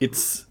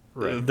 It's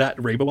that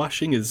rainbow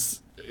washing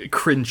is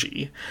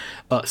cringy.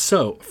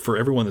 So for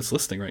everyone that's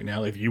listening right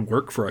now, if you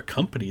work for a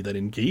company that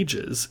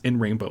engages in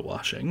rainbow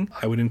washing,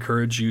 I would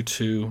encourage you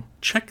to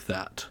check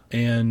that.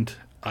 And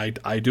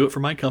I do it for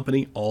my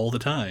company all the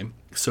time.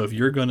 So if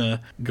you're going to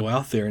go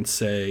out there and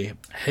say,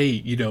 hey,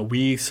 you know,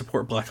 we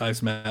support Black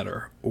Lives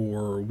Matter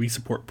or we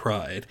support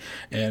Pride,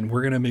 and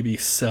we're going to maybe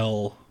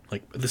sell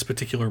like this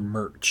particular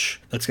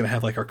merch that's going to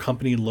have like our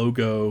company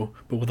logo,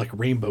 but with like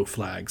rainbow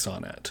flags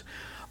on it.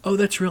 Oh,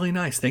 that's really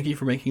nice. Thank you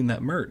for making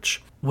that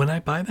merch. When I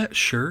buy that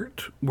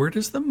shirt, where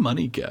does the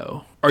money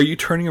go? Are you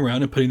turning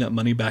around and putting that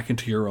money back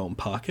into your own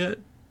pocket?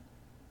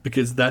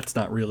 Because that's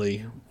not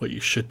really what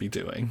you should be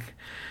doing.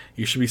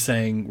 You should be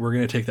saying, we're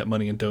going to take that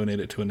money and donate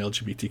it to an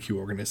LGBTQ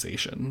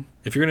organization.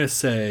 If you're going to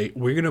say,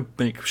 we're going to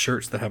make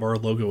shirts that have our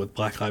logo with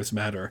Black Lives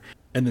Matter,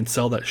 and then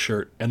sell that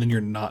shirt, and then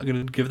you're not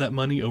going to give that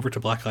money over to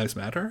Black Lives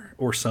Matter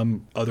or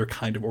some other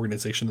kind of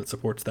organization that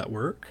supports that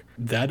work,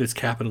 that is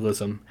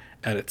capitalism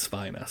at its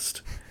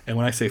finest. And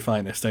when I say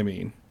finest, I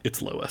mean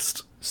its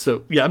lowest.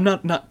 So yeah, I'm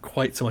not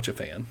quite so much a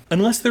fan.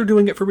 Unless they're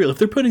doing it for real. If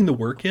they're putting the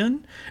work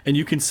in, and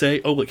you can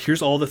say, oh, look,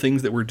 here's all the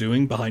things that we're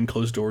doing behind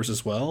closed doors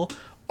as well,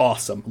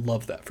 awesome.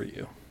 Love that for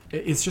you.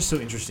 It's just so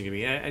interesting to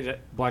me.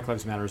 Black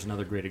Lives Matter is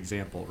another great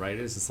example, right?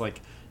 It's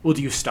like, well,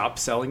 do you stop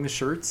selling the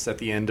shirts at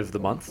the end of the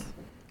month?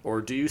 Or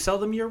do you sell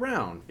them year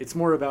round? It's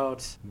more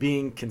about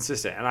being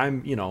consistent. And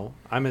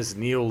I'm as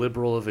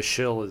neoliberal of a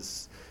shill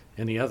as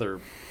any other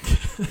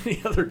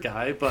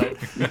guy, but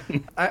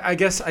I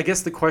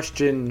guess the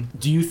question,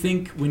 do you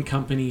think when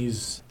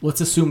companies,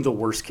 let's assume the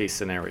worst case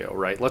scenario,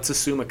 right? Let's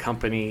assume a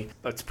company,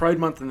 it's Pride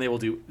Month and they will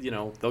do,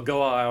 they'll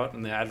go out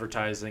and the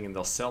advertising and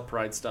they'll sell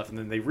Pride stuff and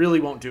then they really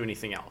won't do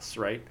anything else,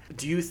 right?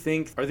 Do you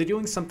think, are they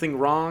doing something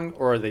wrong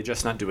or are they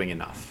just not doing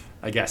enough?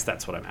 I guess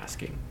that's what I'm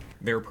asking.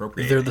 They're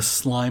appropriate. They're the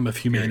slime of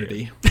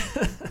humanity.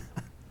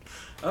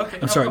 Okay.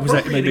 I'm sorry, was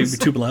that maybe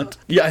too blunt?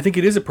 Yeah, I think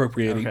it is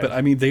appropriating, okay. But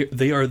I mean,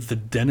 they are the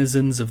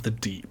denizens of the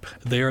deep.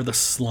 They are the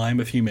slime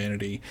of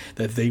humanity,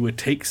 that they would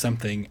take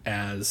something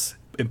as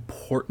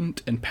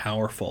important and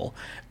powerful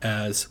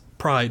as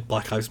Pride,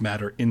 Black Lives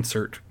Matter,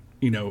 insert,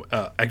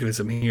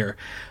 activism here,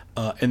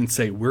 and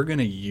say, we're going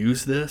to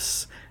use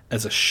this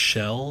as a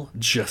shell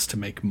just to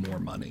make more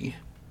money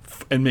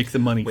and make the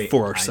money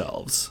for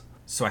ourselves.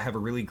 So I have a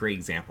really great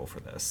example for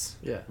this.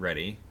 Yeah.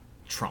 Ready?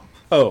 Trump.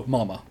 Oh,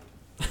 mama.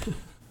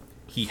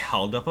 He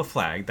held up a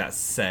flag that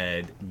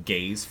said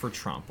gays for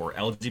Trump or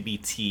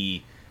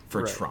LGBT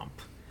for Trump.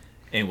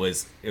 And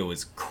it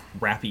was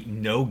crappy.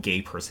 No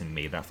gay person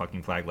made that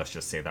fucking flag. Let's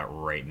just say that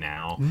right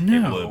now. No.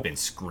 It would have been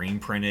screen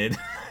printed.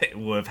 It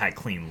would have had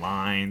clean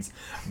lines.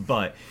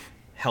 But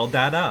held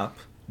that up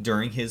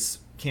during his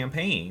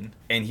campaign,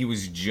 and he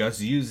was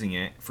just using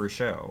it for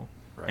show.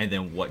 Right. And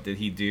then what did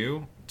he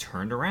do?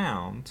 Turned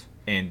around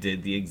and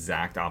did the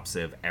exact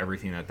opposite of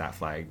everything that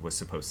flag was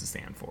supposed to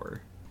stand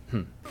for.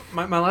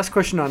 My last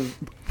question on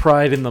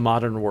Pride in the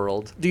modern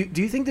world. Do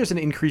you think there's an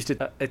increased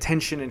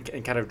attention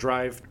and kind of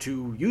drive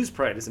to use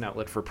Pride as an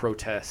outlet for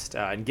protest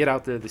and get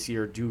out there this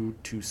year due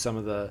to some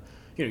of the,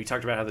 you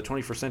talked about how the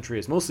 21st century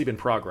has mostly been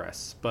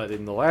progress, but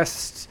in the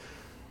last,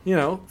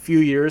 few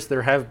years,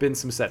 there have been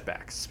some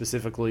setbacks,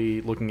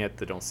 specifically looking at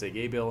the Don't Say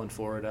Gay bill in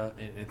Florida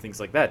and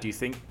things like that. Do you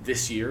think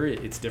this year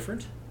it's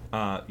different?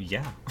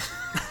 Yeah.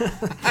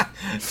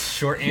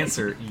 Short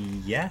answer,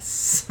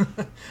 yes.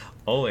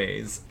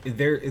 Always.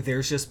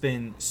 There's just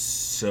been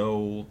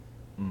so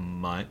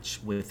much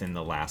within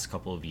the last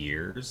couple of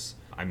years.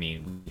 I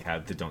mean, we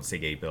have the Don't Say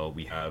Gay bill.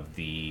 We have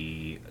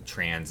the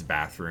trans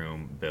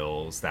bathroom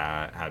bills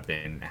that have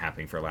been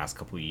happening for the last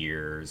couple of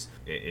years.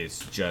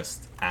 It's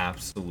just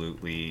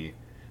absolutely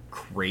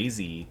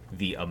crazy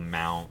the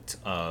amount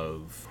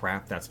of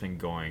crap that's been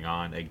going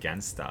on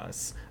against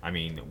us. I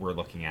mean, we're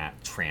looking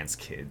at trans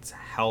kids'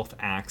 health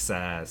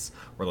access.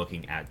 We're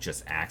looking at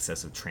just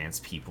access of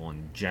trans people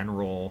in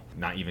general,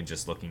 not even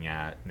just looking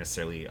at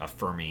necessarily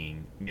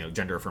affirming,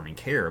 gender affirming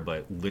care,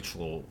 but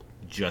literal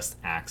just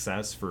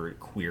access for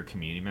queer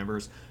community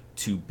members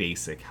to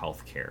basic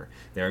health care.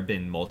 There have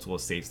been multiple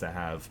states that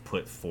have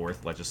put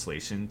forth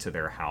legislation to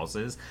their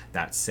houses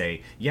that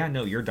say, yeah,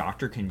 no, your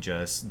doctor can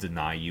just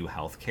deny you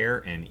health care,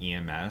 and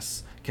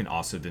EMS can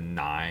also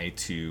deny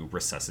to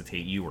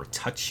resuscitate you or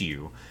touch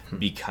you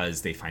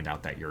because they find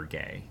out that you're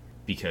gay.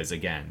 Because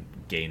again,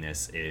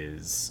 gayness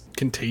is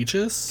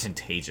contagious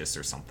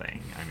or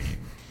something. I mean,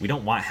 we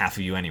don't want half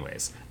of you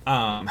anyways.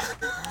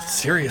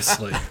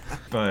 Seriously.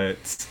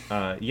 But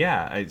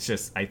yeah, it's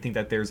just, I think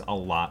that there's a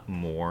lot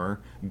more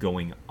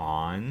going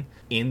on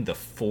in the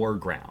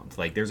foreground.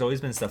 Like, there's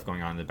always been stuff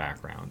going on in the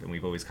background, and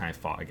we've always kind of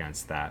fought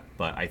against that.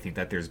 But I think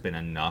that there's been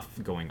enough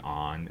going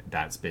on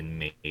that's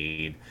been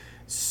made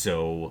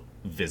so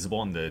visible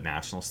on the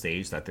national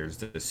stage that there's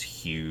this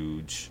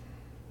huge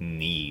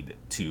need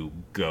to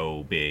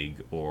go big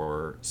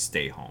or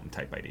stay home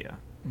type idea.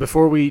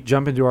 Before we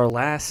jump into our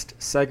last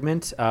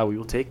segment, we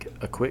will take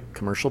a quick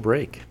commercial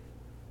break.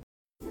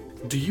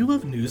 Do you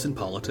love news and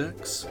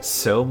politics?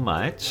 So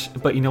much.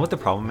 But you know what the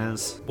problem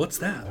is? What's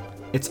that?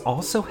 It's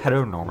also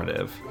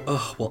heteronormative.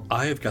 Oh, well,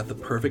 I have got the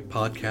perfect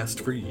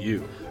podcast for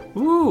you.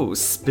 Ooh,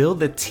 spill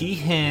the tea,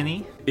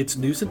 Henny. It's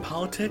news and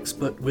politics,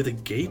 but with a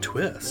gay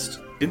twist.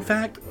 In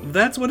fact,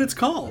 that's what it's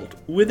called,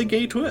 With a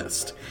Gay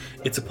Twist.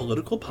 It's a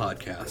political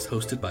podcast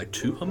hosted by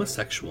two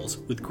homosexuals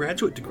with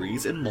graduate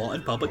degrees in law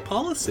and public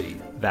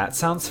policy. That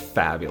sounds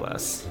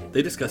fabulous.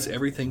 They discuss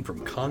everything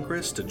from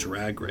Congress to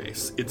Drag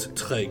Race. It's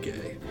très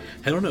gay.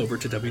 Head on over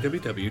to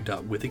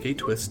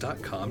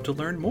www.withagaytwist.com to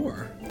learn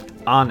more.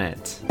 On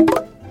it.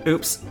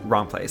 Oops,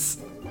 wrong place.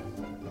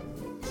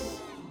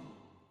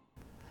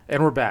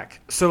 And we're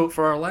back. So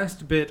for our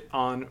last bit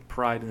on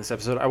Pride in this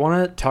episode, I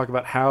want to talk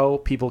about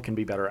how people can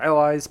be better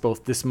allies,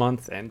 both this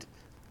month and,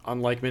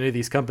 unlike many of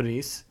these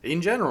companies,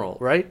 in general,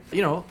 right?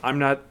 You know, I'm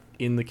not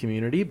in the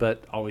community,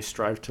 but always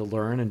strive to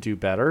learn and do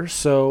better.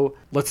 So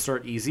let's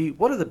start easy.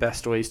 What are the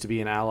best ways to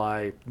be an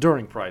ally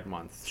during Pride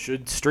Month?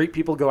 Should straight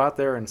people go out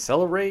there and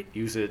celebrate?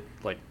 Use it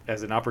like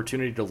as an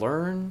opportunity to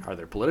learn? Are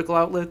there political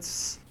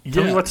outlets?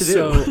 Tell me what to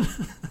do.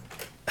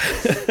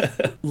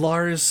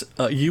 Lars,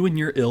 you and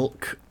your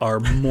ilk are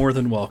more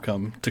than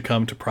welcome to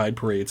come to Pride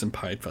parades and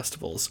Pride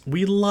festivals.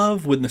 We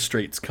love when the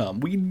straights come.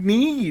 We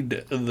need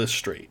the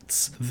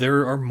straights.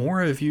 There are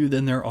more of you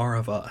than there are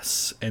of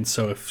us. And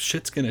so if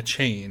shit's going to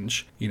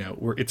change, you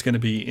know, it's going to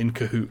be in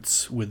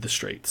cahoots with the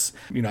straights.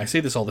 You know, I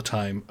say this all the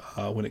time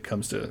when it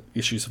comes to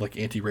issues of like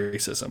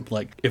anti-racism.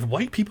 Like, if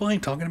white people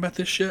ain't talking about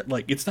this shit,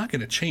 like, it's not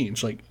going to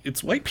change. Like,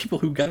 it's white people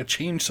who got to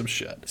change some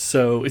shit.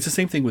 So it's the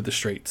same thing with the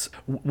straights.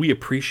 We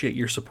appreciate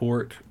your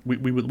support.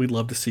 We'd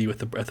love to see you at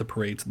the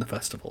parades and the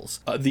festivals.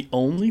 The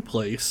only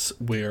place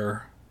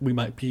where we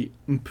might be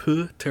un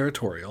peu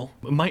territorial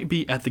might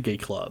be at the gay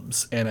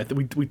clubs. And I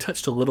think we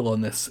touched a little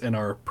on this in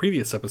our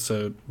previous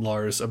episode,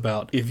 Lars,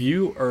 about if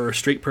you are a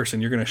straight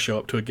person, you're going to show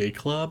up to a gay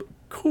club.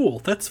 Cool,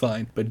 that's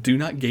fine. But do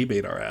not gay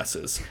bait our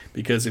asses.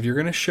 Because if you're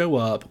going to show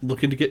up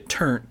looking to get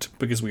turnt,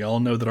 because we all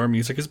know that our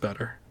music is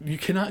better, you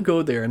cannot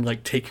go there and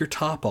like take your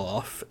top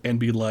off and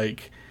be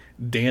like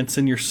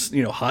dancing your,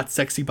 you know, hot,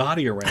 sexy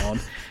body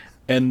around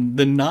and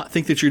then not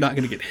think that you're not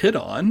going to get hit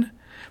on.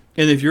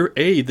 And if you're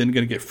then going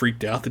to get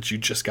freaked out that you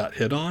just got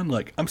hit on,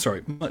 like, I'm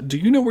sorry, do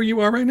you know where you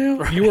are right now?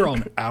 Right. You are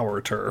on our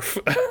turf.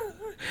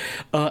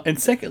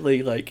 And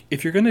secondly, like,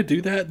 if you're going to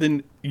do that,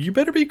 then you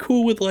better be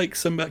cool with, like,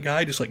 some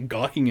guy just, like,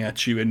 gawking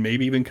at you and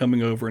maybe even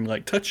coming over and,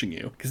 like, touching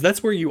you. Because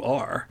that's where you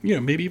are. You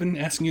know, maybe even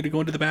asking you to go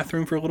into the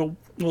bathroom for a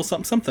little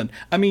something.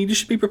 I mean, you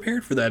should be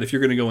prepared for that if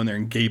you're going to go in there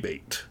and gay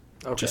bait.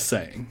 Okay. Just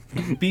saying.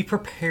 Be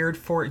prepared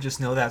for it. Just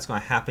know that's going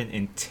to happen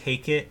and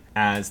take it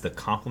as the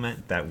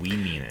compliment that we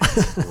mean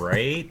it.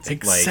 Right?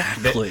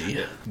 Exactly.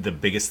 Like, the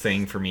biggest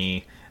thing for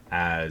me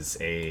as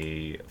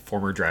a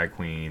former drag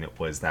queen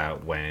was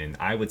that when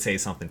I would say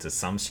something to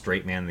some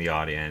straight man in the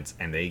audience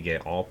and they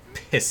get all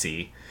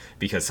pissy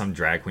because some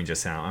drag queen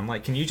just said, I'm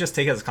like, can you just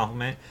take it as a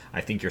compliment?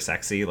 I think you're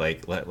sexy.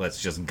 Like, let's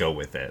just go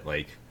with it.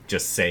 Like,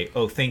 just say,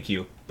 oh, thank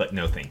you, but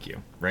no thank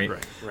you. Right?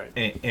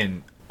 Right.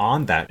 And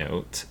on that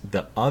note,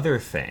 the other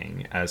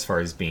thing, as far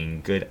as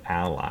being good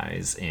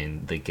allies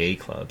in the gay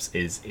clubs,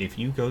 is if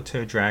you go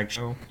to a drag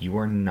show, you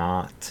are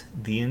not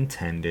the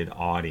intended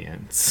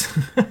audience.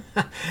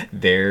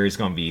 There's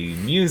going to be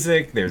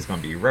music, there's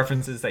going to be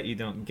references that you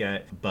don't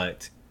get,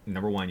 but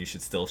number one, you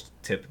should still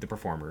tip the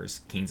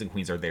performers. Kings and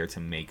queens are there to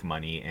make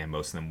money, and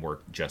most of them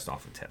work just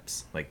off of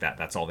tips. Like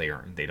that's all they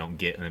earn. They don't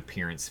get an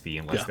appearance fee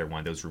unless they're one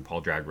of those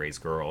RuPaul Drag Race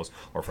girls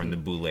or from the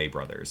Boulet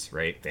brothers,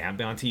 right? They haven't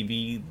been on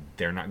TV,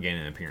 they're not getting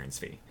an appearance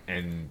fee.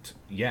 And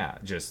yeah,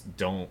 just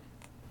don't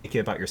make it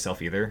about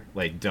yourself either.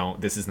 Like,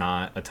 this is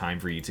not a time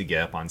for you to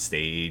get up on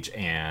stage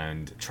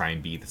and try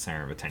and be the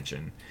center of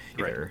attention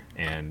either.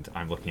 Right. And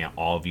I'm looking at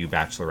all of you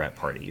bachelorette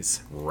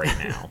parties right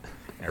now,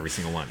 every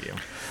single one of you.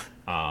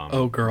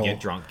 Oh, girl. Get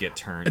drunk, get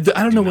turned.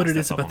 I don't know what it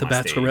is about the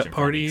bachelorette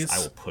parties. I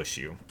will push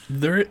you.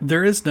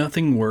 There is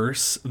nothing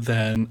worse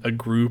than a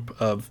group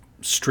of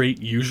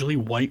straight, usually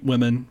white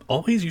women,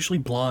 always usually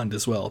blonde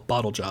as well,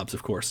 bottle jobs,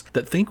 of course,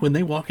 that think when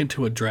they walk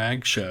into a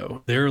drag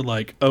show, they're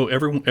like, oh,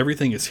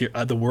 everything is here.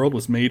 The world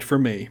was made for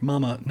me.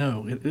 Mama,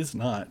 no, it is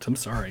not. I'm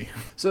sorry.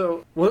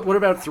 So what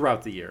about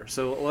throughout the year?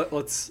 So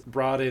let's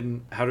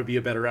broaden how to be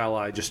a better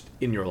ally just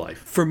in your life.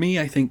 For me,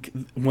 I think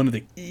one of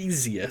the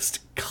easiest,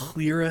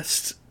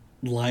 clearest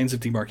lines of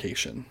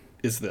demarcation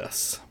is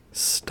this.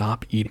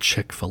 Stop eating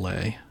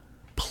Chick-fil-A,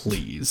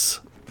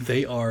 please.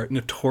 They are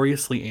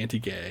notoriously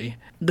anti-gay.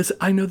 Listen,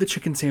 I know the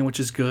chicken sandwich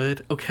is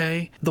good,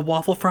 okay? The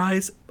waffle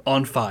fries,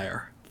 on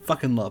fire.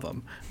 Fucking love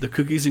them. The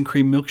cookies and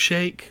cream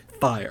milkshake,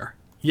 fire.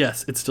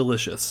 Yes, it's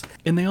delicious.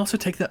 And they also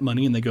take that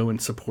money and they go and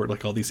support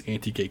like all these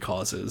anti-gay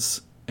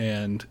causes.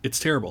 And it's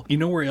terrible. You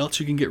know where else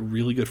you can get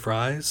really good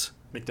fries?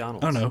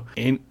 McDonald's. I don't know.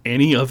 In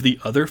any of the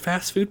other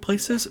fast food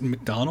places,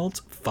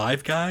 McDonald's,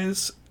 Five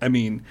Guys. I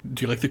mean,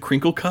 do you like the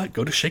crinkle cut?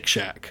 Go to Shake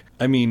Shack.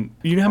 I mean,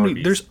 you know how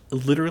many? There's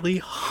literally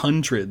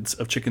hundreds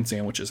of chicken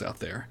sandwiches out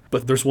there,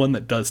 but there's one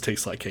that does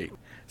taste like hate.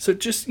 So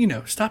just,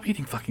 stop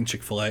eating fucking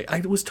Chick-fil-A.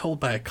 I was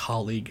told by a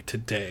colleague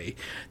today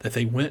that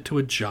they went to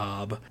a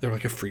job, they're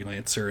like a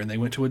freelancer, and they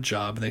went to a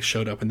job and they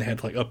showed up and they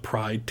had like a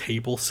pride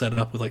table set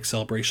up with like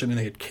celebration, and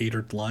they had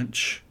catered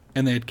lunch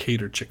and they had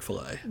catered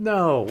Chick-fil-A.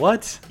 No,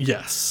 what?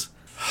 Yes.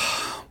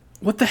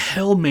 What the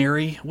hell,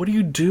 Mary? What are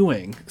you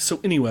doing? So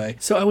anyway,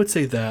 I would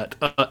say that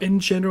in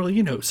general,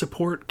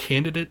 support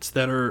candidates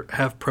that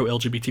have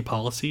pro-LGBT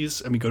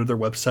policies. I mean, go to their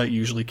website.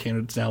 Usually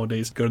candidates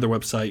nowadays go to their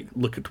website,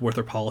 look at what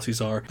their policies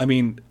are. I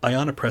mean,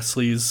 Ayanna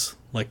Pressley's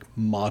like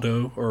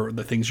motto, or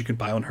the things you can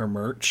buy on her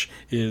merch,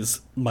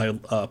 is my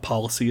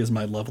policy is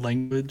my love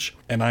language,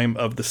 and I'm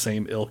of the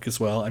same ilk as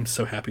well. I'm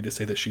so happy to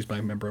say that she's my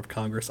member of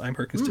Congress. I'm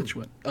her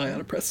constituent.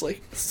 Ayanna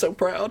Pressley, so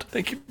proud.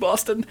 Thank you,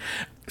 Boston.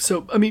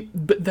 So I mean,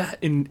 but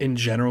that in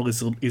general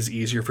is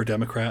easier for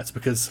Democrats,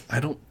 because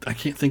I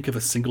can't think of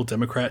a single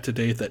Democrat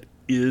today that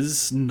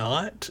is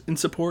not in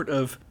support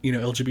of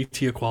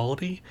LGBT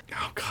equality.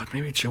 Oh God,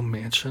 maybe Joe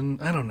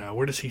Manchin. I don't know.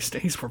 Where does he stay?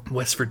 He's from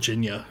West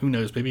Virginia. Who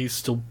knows? Maybe he's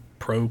still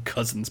pro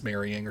cousins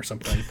marrying or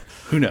something.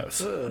 Who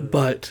knows?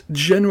 But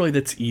generally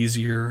that's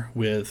easier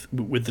with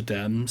the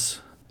Dems.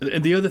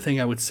 And the other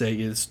thing I would say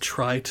is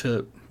try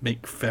to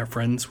make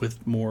friends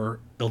with more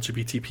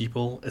LGBT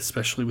people,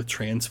 especially with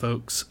trans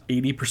folks.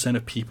 80%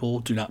 of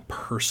people do not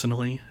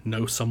personally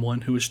know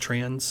someone who is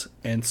trans.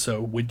 And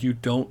so when you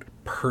don't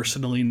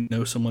personally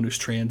know someone who's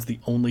trans, the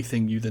only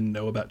thing you then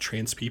know about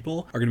trans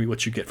people are going to be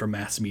what you get from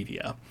mass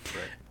media.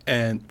 Right.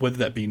 And whether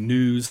that be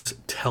news,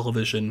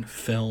 television,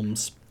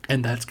 films.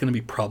 And that's going to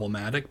be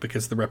problematic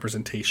because the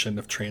representation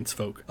of trans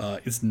folk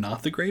is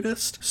not the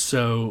greatest.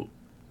 So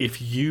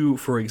if you,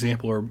 for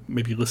example, are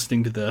maybe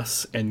listening to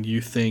this and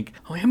you think,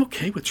 oh, I'm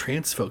okay with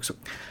trans folks,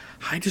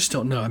 I just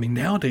don't know. I mean,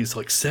 nowadays,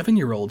 like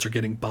 7-year-olds are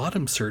getting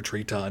bottom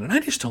surgery done, and I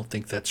just don't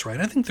think that's right.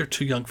 I think they're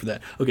too young for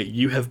that. Okay,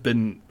 you have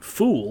been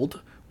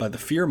fooled by the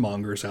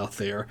fearmongers out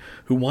there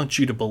who want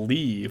you to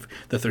believe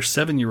that there's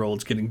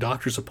 7-year-olds getting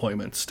doctor's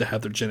appointments to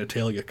have their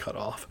genitalia cut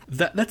off.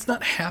 That's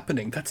not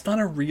happening. That's not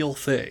a real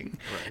thing.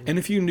 Right. And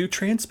if you knew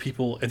trans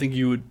people, I think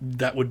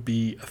that would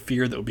be a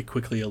fear that would be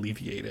quickly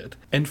alleviated.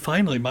 And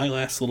finally, my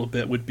last little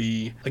bit would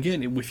be,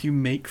 again, if you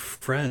make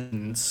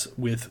friends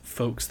with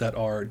folks that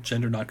are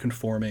gender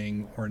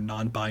nonconforming or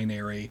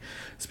non-binary,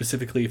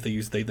 specifically if they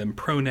use they them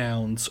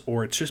pronouns,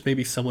 or it's just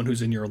maybe someone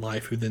who's in your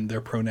life who then their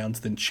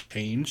pronouns then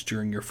change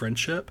during your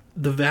friendship.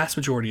 The vast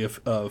majority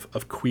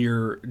of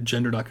queer,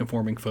 gender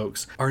nonconforming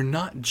folks are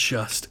not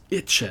just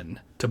itching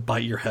to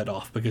bite your head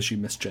off because you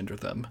misgender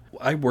them.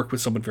 I work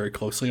with someone very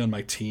closely on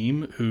my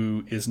team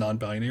who is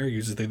non-binary,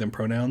 uses they them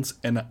pronouns,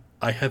 and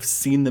I have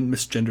seen them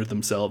misgender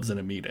themselves in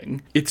a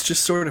meeting. It's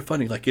just sort of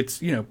funny. Like, it's,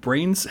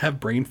 brains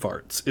have brain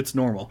farts. It's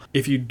normal.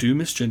 If you do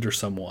misgender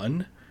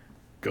someone,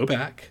 go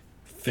back,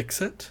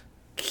 fix it,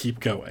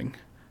 keep going.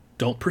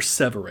 Don't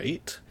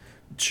perseverate.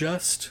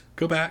 Just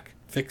go back,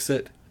 fix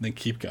it, and then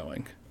keep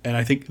going. And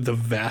I think the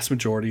vast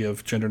majority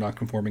of gender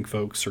nonconforming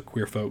folks or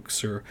queer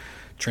folks or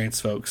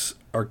trans folks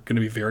are going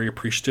to be very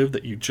appreciative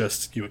that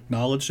you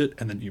acknowledged it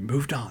and then you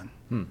moved on.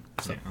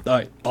 So, all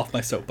right, off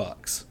my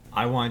soapbox.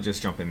 I want to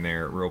just jump in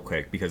there real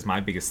quick because my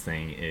biggest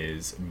thing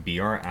is be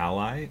our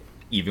ally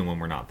even when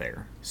we're not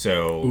there.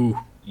 So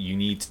you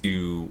need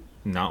to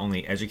not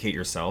only educate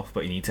yourself,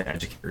 but you need to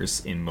educate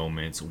others in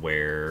moments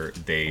where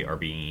they are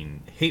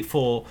being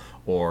hateful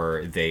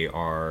or they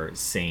are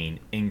saying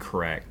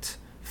incorrect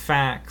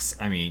facts.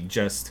 I mean,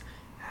 just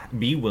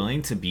be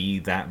willing to be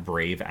that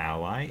brave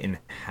ally and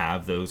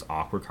have those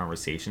awkward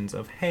conversations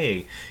of,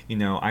 hey,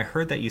 I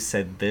heard that you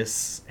said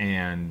this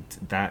and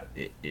that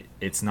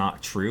it's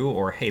not true,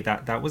 or hey,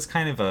 that was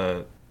kind of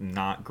a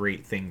not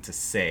great thing to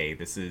say.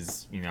 This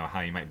is,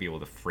 how you might be able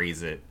to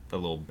phrase it a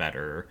little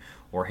better,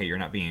 or hey, you're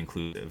not being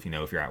inclusive,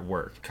 if you're at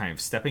work. Kind of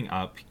stepping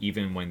up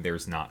even when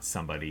there's not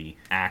somebody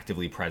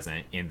actively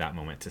present in that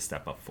moment to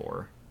step up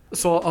for.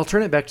 So I'll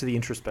turn it back to the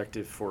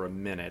introspective for a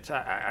minute.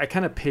 I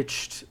kind of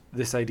pitched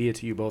this idea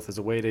to you both as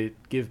a way to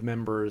give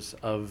members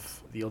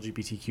of the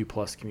LGBTQ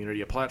plus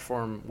community a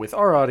platform with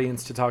our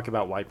audience to talk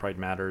about why Pride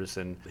matters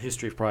and the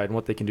history of Pride and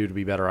what they can do to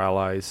be better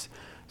allies.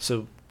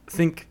 So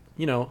think,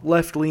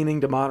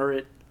 left-leaning to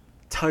moderate,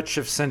 touch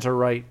of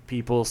center-right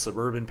people,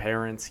 suburban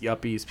parents,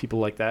 yuppies, people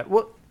like that.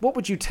 What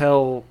would you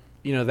tell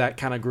that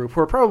kind of group who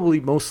are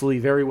probably mostly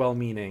very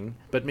well-meaning,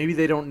 but maybe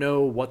they don't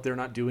know what they're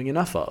not doing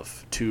enough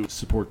of to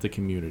support the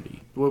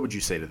community? What would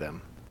you say to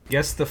them? I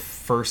guess the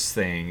first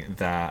thing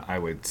that I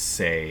would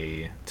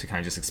say to kind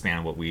of just expand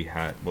on what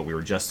we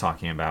were just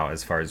talking about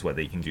as far as what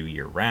they can do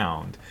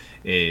year-round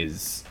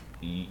is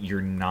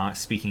you're not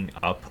speaking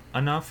up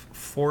enough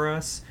for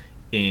us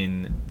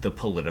in the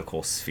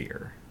political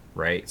sphere.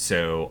 Right?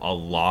 So a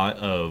lot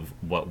of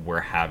what we're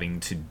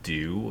having to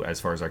do as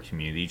far as our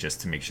community,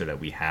 just to make sure that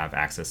we have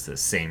access to the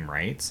same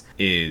rights,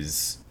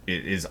 is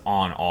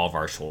on all of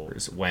our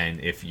shoulders. When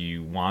if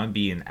you want to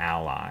be an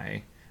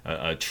ally,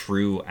 a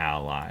true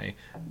ally,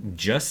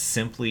 just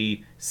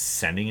simply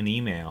sending an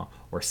email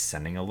or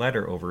sending a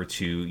letter over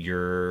to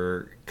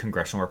your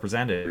congressional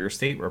representative, your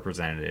state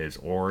representatives,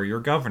 or your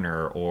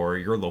governor, or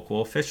your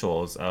local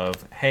officials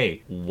of,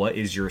 hey, what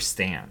is your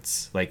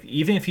stance? Like,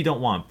 even if you don't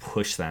want to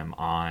push them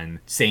on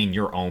saying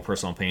your own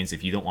personal opinions,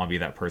 if you don't want to be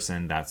that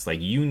person that's like,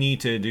 you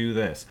need to do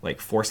this, like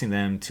forcing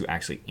them to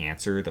actually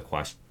answer the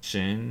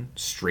question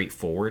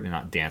straightforward and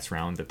not dance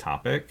around the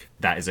topic,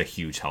 that is a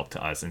huge help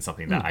to us and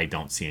something that I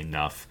don't see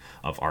enough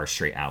of our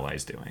straight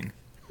allies doing.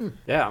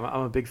 Yeah,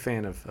 I'm a big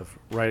fan of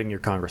writing your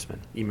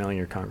congressman, emailing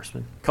your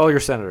congressman, call your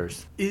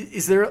senators.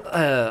 Is there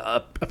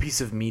a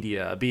piece of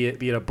media, be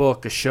it a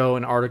book, a show,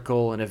 an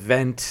article, an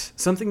event,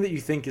 something that you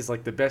think is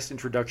like the best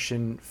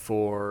introduction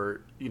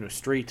for,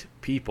 straight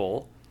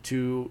people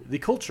to the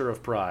culture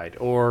of Pride?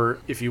 Or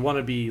if you want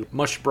to be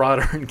much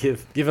broader and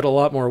give it a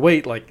lot more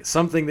weight, like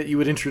something that you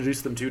would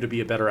introduce them to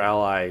be a better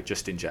ally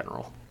just in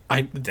general?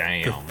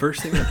 The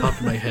first thing that popped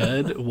in my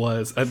head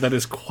was, that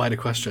is quite a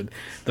question.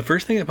 The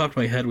first thing that popped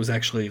in my head was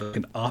actually like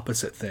an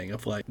opposite thing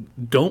of like,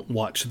 don't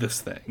watch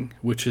this thing,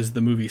 which is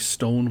the movie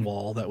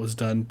Stonewall that was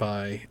done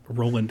by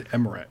Roland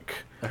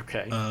Emmerich.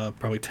 Okay.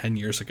 Probably 10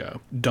 years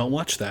ago. Don't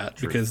watch that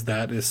because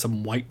that is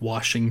some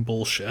whitewashing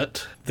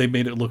bullshit. They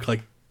made it look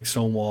like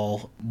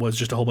Stonewall was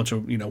just a whole bunch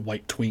of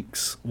white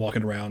twinks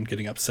walking around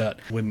getting upset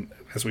when,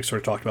 as we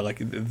sort of talked about, like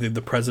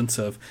the presence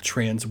of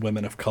trans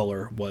women of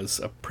color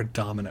was a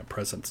predominant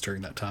presence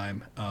during that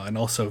time, and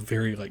also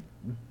very like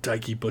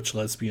dykey butch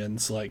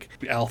lesbians like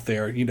out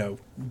there,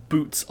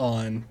 boots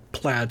on,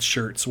 plaid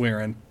shirts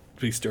wearing,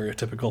 to be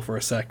stereotypical for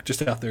a sec,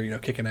 just out there,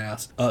 kicking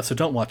ass. So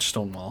don't watch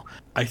Stonewall.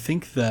 I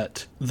think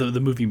that the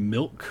movie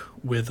Milk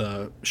with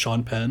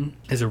Sean Penn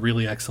is a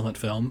really excellent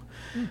film,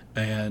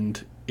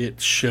 and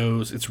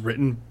it's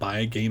written by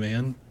a gay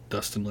man,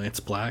 Dustin Lance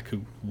Black,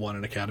 who won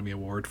an Academy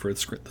Award for the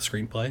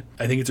screenplay.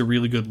 I think it's a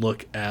really good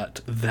look at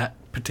that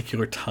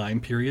particular time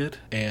period,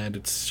 and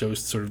it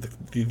shows sort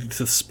of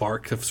the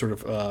spark of sort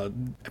of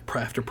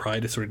after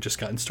Pride has sort of just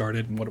gotten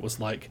started and what it was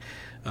like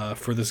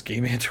for this gay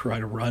man to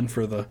run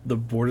for the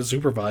board of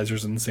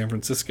supervisors in San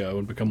Francisco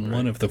and become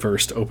one of the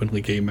first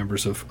openly gay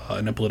members of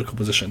in a political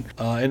position,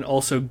 and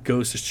also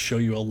goes to show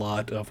you a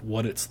lot of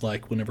what it's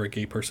like whenever a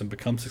gay person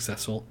becomes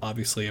successful.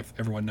 Obviously, if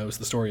everyone knows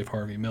the story of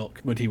Harvey Milk,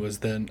 when he was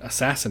then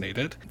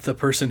assassinated, the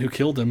person who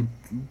killed him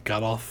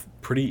got off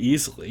pretty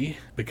easily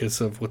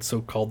because of what's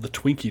so-called the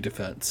Twinkie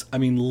defense. I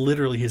mean,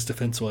 literally his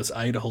defense was,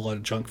 I ate a whole lot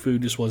of junk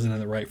food, just wasn't in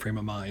the right frame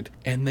of mind.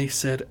 And they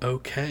said,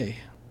 okay.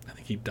 I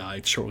think he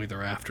died shortly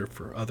thereafter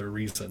for other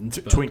reasons.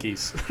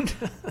 Twinkies.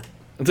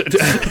 the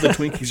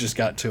Twinkies just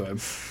got to him.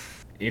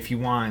 If you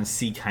want to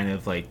see kind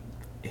of like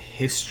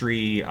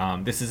history,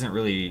 this isn't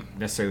really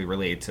necessarily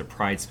related to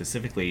Pride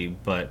specifically,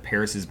 but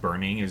Paris is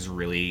Burning is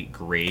really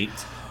great.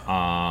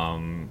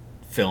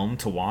 Film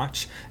to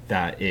watch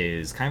that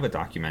is kind of a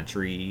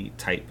documentary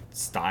type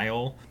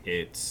style.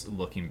 It's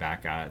looking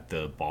back at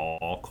the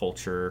ball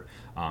culture,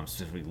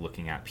 specifically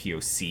looking at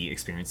POC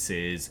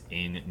experiences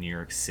in New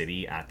York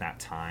City at that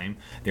time.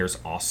 There's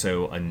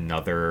also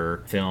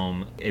another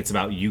film, it's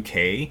about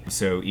UK,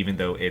 so even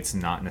though it's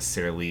not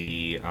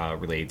necessarily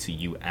related to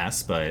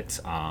US, but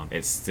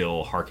it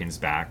still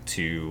harkens back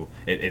to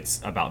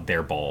it's about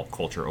their ball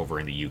culture over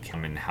in the UK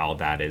and how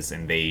that is,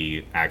 and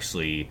they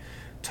actually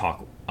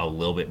talk a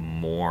little bit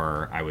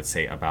more, I would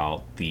say,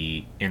 about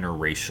the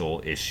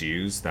interracial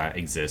issues that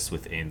exist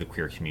within the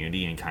queer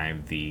community and kind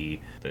of the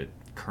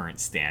current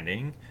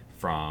standing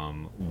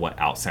from what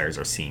outsiders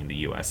are seeing the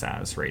US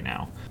as right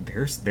now.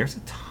 There's a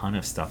ton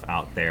of stuff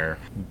out there.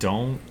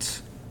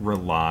 Don't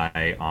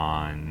rely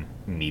on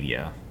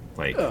media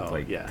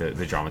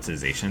the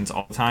dramatizations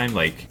all the time.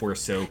 Like, we're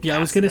so I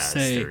was gonna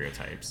say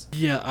stereotypes.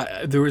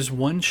 There was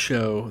one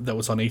show that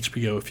was on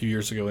HBO a few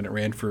years ago, and it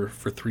ran for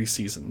 3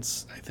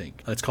 seasons, I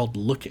think. It's called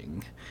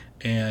Looking,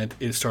 and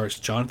it stars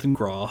Jonathan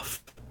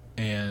Groff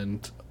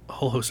and a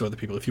whole host of other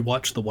people. If you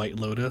watch The White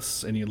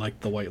Lotus and you like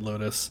The White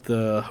Lotus,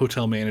 the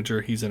hotel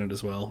manager, he's in it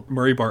as well.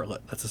 Murray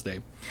Bartlett, that's his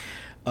name.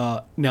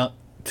 Now,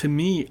 to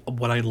me,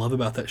 what I love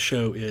about that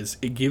show is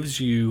it gives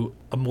you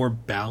a more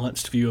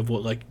balanced view of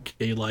what like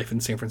gay life in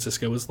San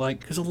Francisco is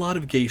like. There's a lot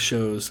of gay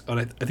shows, and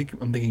I think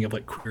I'm thinking of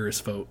like Queer as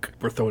Folk.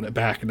 We're throwing it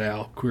back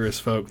now. Queer as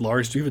Folk.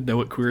 Lars, do you even know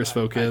what Queer as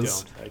Folk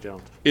is? I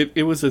don't.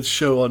 It was a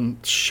show on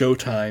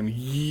Showtime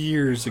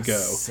years ago.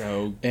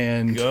 So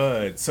and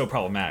good. So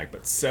problematic,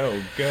 but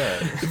so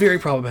good. Very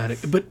problematic.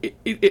 But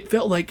it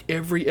felt like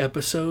every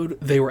episode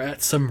they were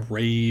at some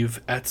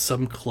rave, at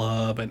some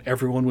club, and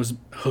everyone was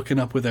hooking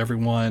up with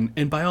everyone.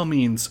 And by all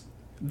means,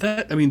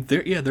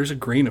 there's a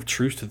grain of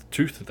truth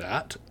to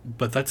that,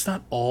 but that's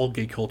not all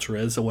gay culture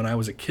is. So when I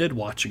was a kid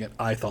watching it,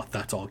 I thought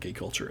that's all gay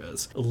culture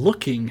is.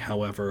 Looking,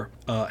 however,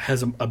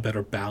 has a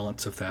better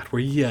balance of that,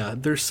 where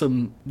there's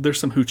some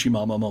hoochie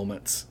mama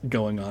moments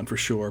going on for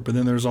sure, but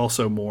then there's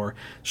also more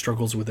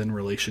struggles within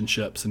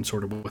relationships and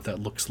sort of what that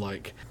looks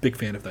like. Big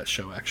fan of that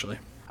show, actually.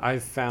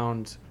 I've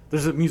found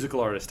there's a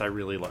musical artist I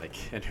really like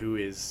and who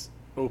is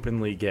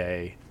openly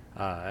gay.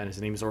 and his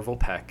name is Orville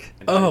Peck.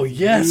 And Oh,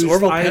 yes,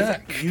 Orville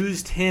Peck. I've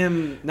used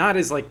him not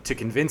as like to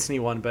convince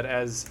anyone, but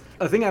as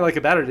a thing I like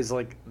about it is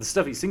like the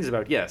stuff he sings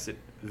about. Yes, it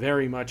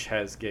very much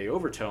has gay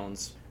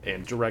overtones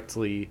and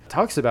directly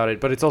talks about it,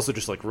 but it's also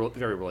just like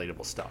very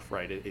relatable stuff,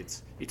 right?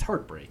 It's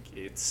heartbreak,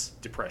 it's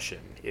depression,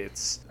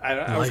 it's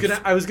I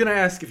was gonna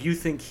ask if you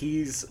think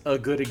he's a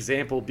good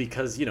example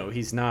because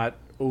he's not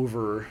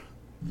over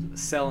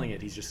selling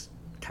it, he's just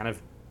kind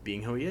of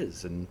being who he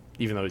is, and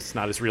even though it's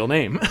not his real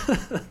name.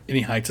 And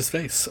he hides his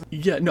face.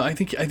 Yeah, no, I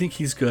think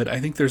he's good. I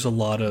think there's a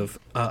lot of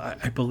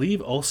I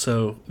believe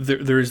also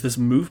there is this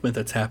movement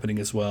that's happening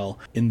as well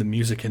in the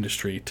music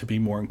industry to be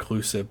more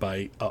inclusive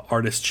by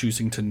artists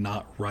choosing to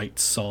not write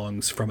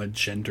songs from a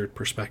gendered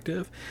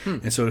perspective.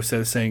 And so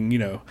instead of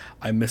saying,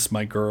 I miss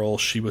my girl,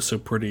 she was so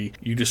pretty,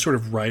 you just sort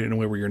of write it in a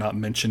way where you're not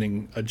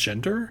mentioning a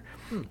gender,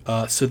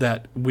 so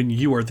that when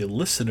you are the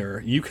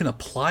listener, you can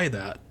apply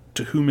that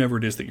to whomever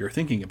it is that you're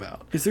thinking about.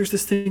 Because there's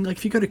this thing, like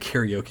if you go to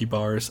karaoke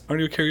bars, aren't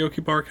you a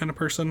karaoke bar kind of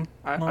person?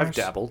 I've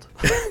dabbled.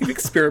 You've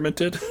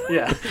experimented.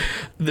 Yeah.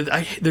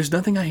 There's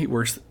nothing I hate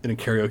worse than a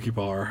karaoke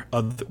bar.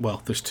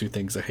 Well, there's two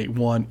things I hate.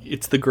 One,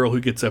 it's the girl who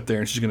gets up there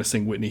and she's going to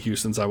sing Whitney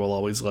Houston's I Will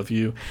Always Love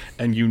You,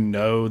 and you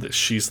know that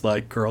she's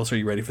like, girls, are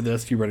you ready for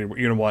this? You're going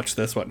to watch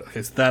this? What?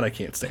 It's that I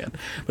can't stand.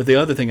 But the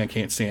other thing I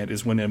can't stand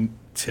is when a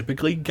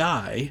typically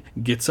guy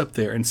gets up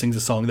there and sings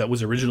a song that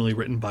was originally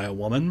written by a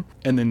woman,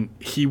 and then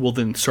he will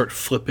then start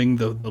flipping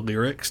the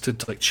lyrics to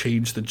like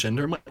change the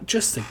gender. I'm like,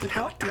 just sing the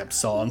goddamn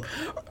song.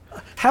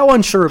 How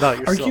unsure about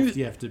yourself do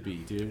you have to be,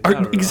 dude?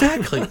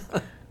 Exactly.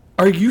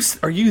 Are you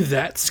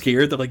that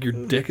scared that like your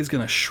dick is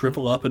gonna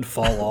shrivel up and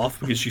fall off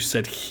because you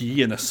said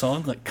he in a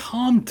song? Like,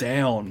 calm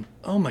down.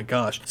 Oh my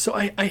gosh. So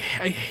I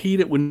hate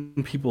it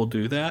when people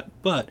do that,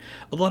 but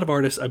a lot of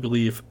artists, I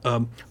believe,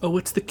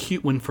 what's the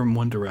cute one from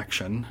One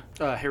Direction?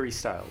 Harry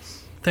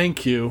Styles.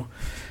 Thank you.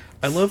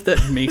 I love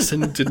that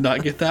Mason did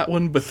not get that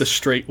one, but the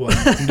straight one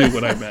knew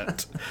what I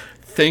meant.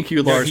 Thank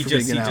you, Lars, for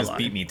being an ally. He just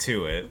beat me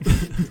to it.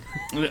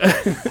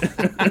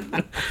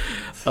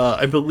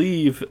 I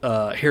believe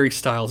Harry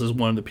Styles is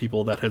one of the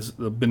people that has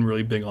been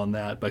really big on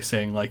that by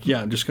saying, like,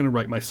 yeah, I'm just going to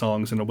write my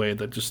songs in a way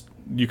that just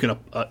you can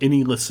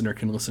any listener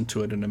can listen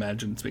to it and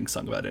imagine it's being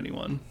sung about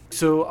anyone.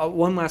 So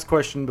one last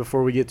question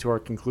before we get to our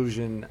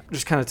conclusion,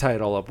 just kind of tie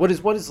it all up. What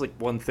is like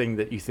one thing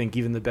that you think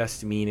even the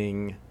best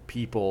meaning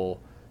people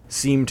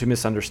seem to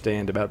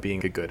misunderstand about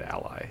being a good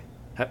ally?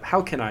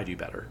 How can I do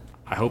better?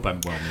 I hope I'm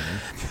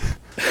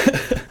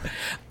well-meaning.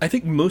 I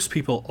think most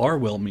people are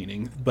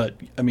well-meaning, but,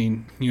 I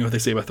mean, you know what they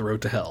say about the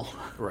road to hell.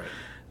 Right.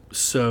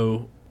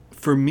 So,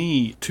 for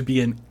me, to be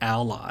an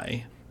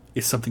ally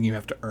is something you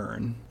have to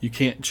earn. You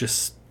can't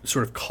just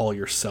sort of call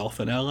yourself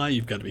an ally.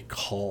 You've got to be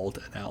called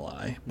an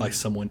ally by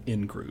someone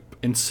in group.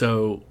 And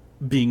so,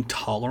 being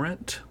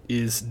tolerant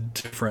is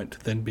different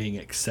than being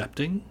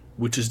accepting,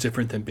 which is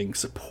different than being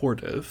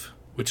supportive,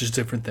 which is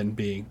different than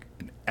being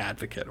an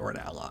advocate or an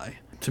ally.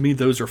 To me,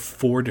 those are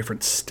four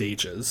different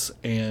stages,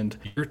 and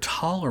your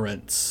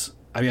tolerance,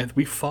 I mean,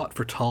 we fought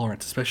for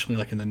tolerance, especially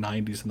like in the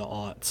 90s and the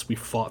aughts. We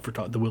fought for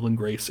the Will and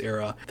Grace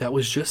era. That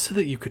was just so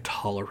that you could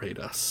tolerate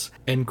us.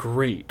 And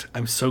great,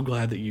 I'm so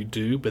glad that you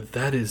do, but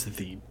that is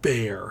the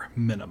bare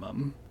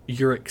minimum.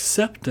 Your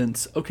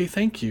acceptance, okay,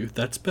 thank you,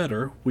 that's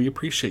better. We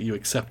appreciate you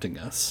accepting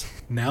us.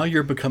 Now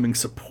you're becoming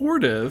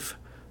supportive,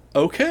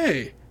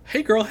 okay.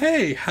 Hey girl,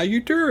 hey, how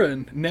you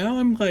doing? Now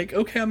I'm like,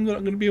 okay, I'm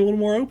going to be a little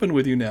more open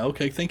with you now.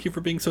 Okay, thank you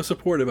for being so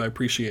supportive. I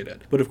appreciate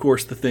it. But of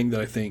course, the thing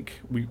that I think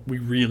we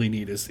really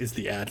need is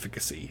the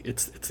advocacy.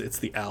 It's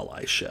the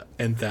allyship.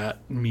 And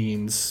that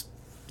means,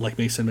 like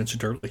Mason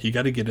mentioned earlier, like you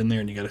got to get in there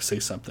and you got to say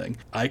something.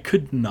 I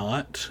could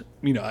not,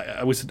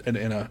 I was in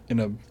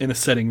a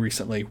setting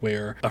recently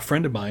where a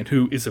friend of mine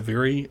who is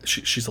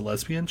she's a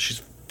lesbian.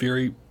 She's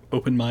very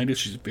open-minded.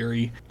 She's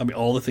very,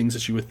 all the things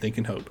that you would think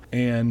and hope.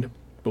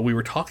 But we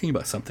were talking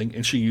about something,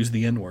 and she used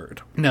the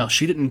N-word. Now,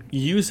 she didn't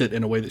use it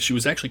in a way that she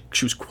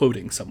was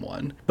quoting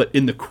someone. But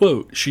in the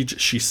quote, she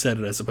said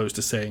it as opposed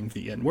to saying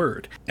the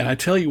N-word. And I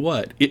tell you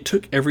what, it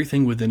took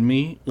everything within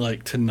me,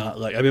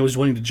 I was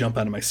wanting to jump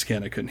out of my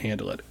skin. I couldn't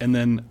handle it. And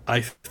then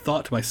I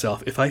thought to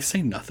myself, if I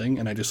say nothing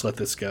and I just let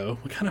this go,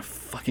 what kind of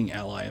fucking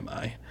ally am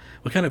I?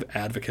 What kind of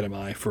advocate am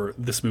I for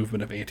this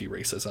movement of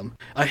anti-racism?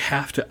 I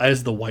have to,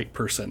 as the white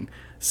person,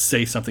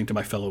 say something to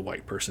my fellow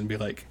white person. Be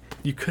like,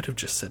 you could have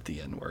just said the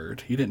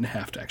N-word. You didn't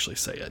have to actually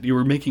say it. You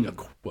were making a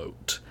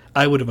quote.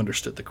 I would have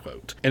understood the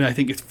quote. And I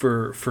think it's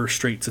for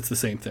straights, it's the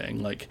same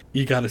thing. Like,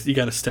 you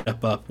gotta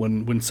step up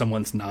when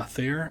someone's not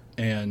there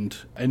and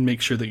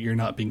make sure that you're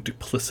not being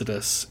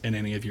duplicitous in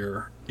any of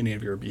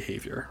your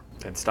behavior.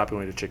 And stop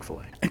going to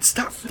Chick-fil-A. And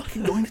stop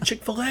fucking going to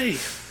Chick-fil-A.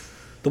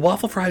 The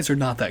waffle fries are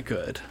not that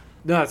good.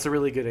 No, that's a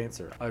really good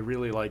answer. I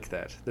really like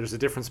that. There's a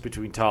difference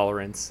between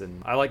tolerance,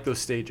 and I like those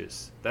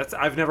stages.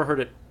 I've never heard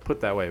it put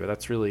that way, but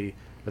that's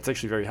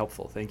actually very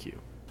helpful. Thank you.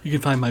 You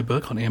can find my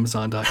book on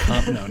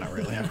Amazon.com. No, not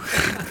really.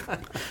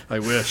 I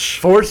wish.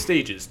 4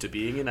 stages to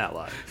being an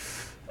ally.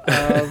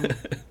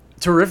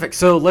 Terrific.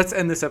 So let's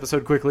end this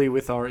episode quickly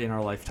with our In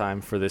Our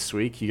Lifetime for this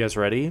week. You guys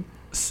ready?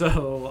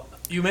 So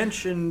you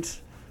mentioned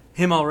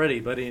him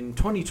already, but in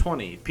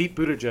 2020, Pete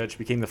Buttigieg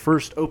became the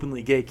first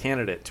openly gay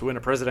candidate to win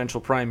a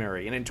presidential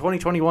primary. And in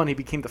 2021, he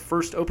became the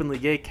first openly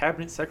gay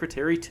cabinet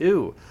secretary,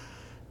 too.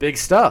 Big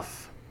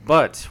stuff.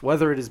 But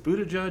whether it is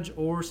Buttigieg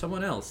or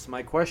someone else,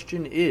 my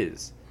question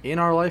is, in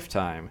our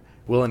lifetime,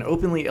 will an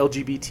openly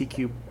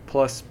LGBTQ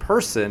plus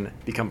person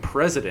become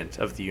president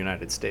of the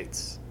United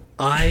States?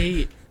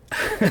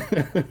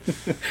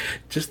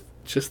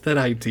 just that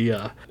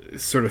idea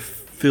sort of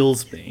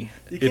fills me.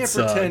 You can't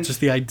pretend, just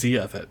the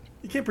idea of it.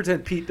 You can't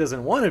pretend Pete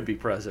doesn't want to be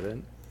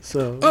president.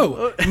 So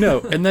no,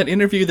 and that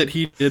interview that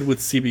he did with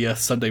CBS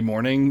Sunday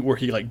Morning, where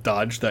he like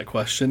dodged that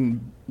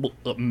question,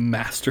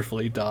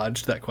 masterfully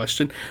dodged that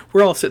question.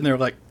 We're all sitting there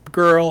like,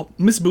 "Girl,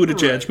 Miss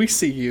Buttigieg, right. We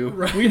see you.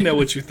 Right. We know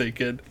what you're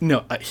thinking."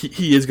 No,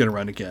 he is going to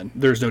run again.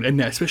 There's no, and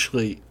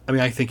especially, I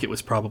mean, I think it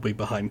was probably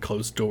behind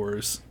closed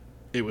doors.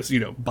 It was,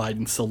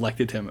 Biden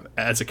selected him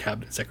as a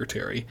cabinet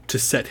secretary to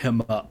set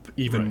him up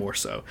even more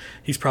so.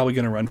 He's probably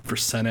going to run for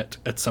Senate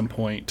at some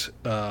point.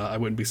 I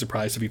wouldn't be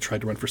surprised if he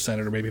tried to run for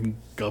Senate or maybe even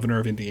governor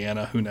of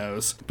Indiana. Who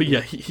knows? But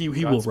yeah, he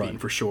will run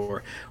for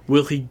sure.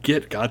 Will he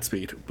get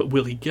Godspeed? But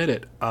will he get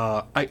it?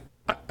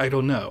 I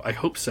don't know. I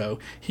hope so.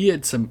 He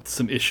had some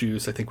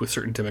issues, I think, with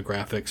certain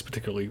demographics,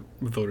 particularly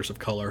voters of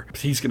color.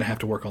 He's going to have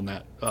to work on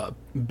that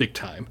big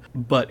time.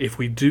 But if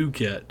we do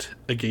get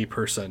a gay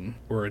person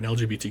or an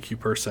LGBTQ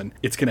person,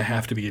 it's going to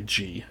have to be a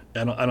G.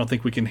 I don't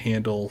think we can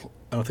handle.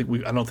 I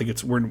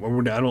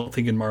don't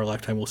think in our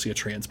lifetime we'll see a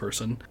trans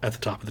person at the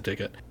top of the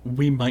ticket.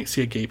 We might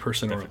see a gay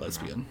person Definitely or a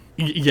lesbian.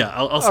 Yeah,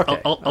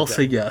 I'll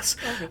say yes,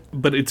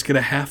 but it's going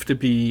to have to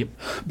be,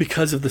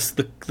 because of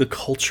the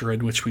culture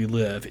in which we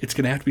live. It's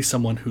going to have to be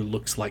someone who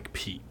looks like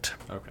Pete.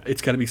 Okay.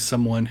 It's got to be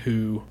someone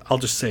who, I'll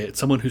just say it,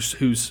 someone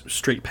who's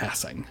straight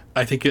passing.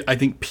 I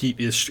think Pete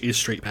is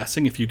straight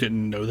passing. If you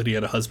didn't know that he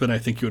had a husband, I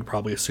think you would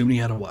probably assume he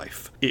had a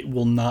wife. It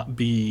will not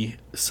be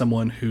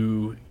someone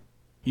who,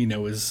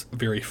 is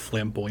very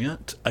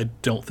flamboyant. I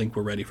don't think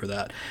we're ready for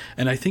that.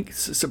 And I think,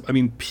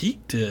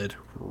 Pete did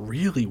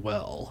really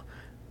well.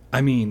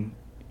 I mean,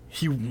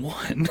 he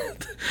won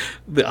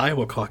the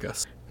Iowa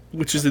caucus,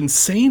 which is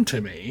insane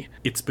to me.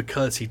 It's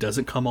because he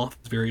doesn't come off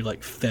as very,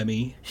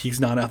 femmy. He's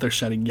not out there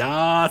shouting,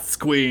 "Yas,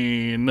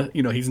 queen!"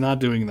 He's not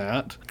doing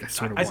that. I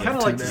kind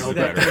of like to see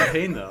that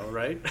campaign, though,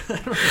 right?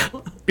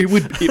 It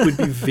would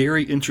be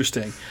very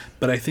interesting.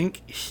 But I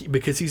think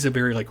because he's a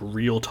very,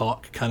 real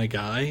talk kind of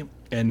guy,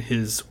 and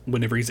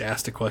whenever he's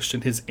asked a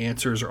question, his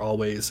answers are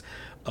always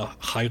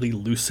highly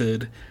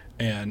lucid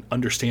and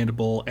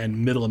understandable,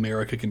 and middle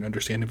America can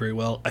understand him very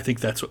well. I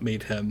think that's what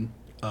made him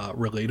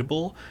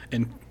relatable,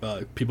 and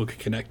people could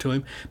connect to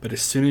him. But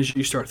as soon as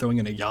you start throwing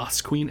in a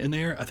Yas Queen in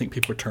there, I think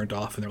people are turned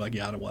off and they're like,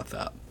 yeah, I don't want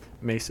that.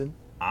 Mason?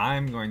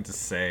 I'm going to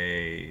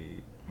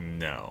say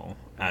no.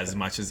 As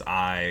much as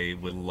I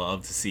would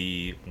love to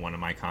see one of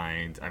my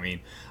kind,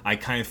 I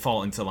kind of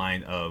fall into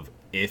line of,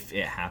 if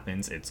it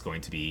happens, it's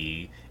going to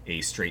be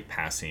a straight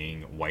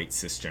passing white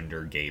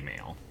cisgender gay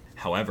male.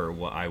 However,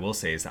 what I will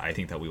say is that I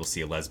think that we will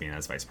see a lesbian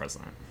as vice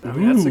president.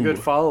 That's a good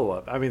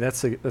follow-up.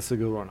 That's a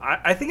good one.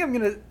 I think I'm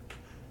going to...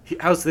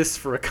 How's this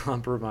for a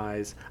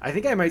compromise? I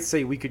think I might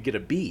say we could get a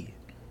B.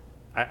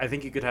 I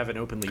think you could have an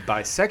openly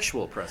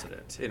bisexual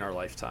president in our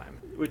lifetime,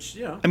 which,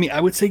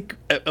 I would say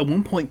at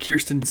one point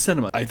Kirsten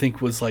Sinema, I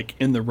think, was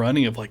in the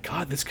running of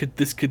God, this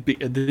could be,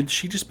 and then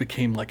she just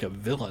became a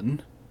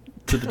villain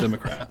to the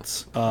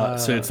Democrats.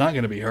 So it's not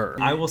going to be her.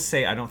 I will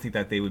say I don't think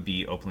that they would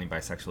be openly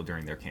bisexual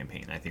during their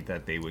campaign. I think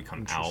that they would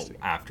come out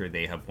after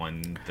they have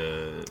won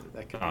the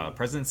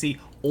presidency,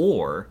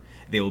 or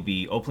they will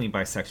be openly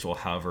bisexual,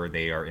 however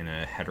they are in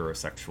a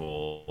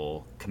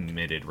heterosexual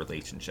committed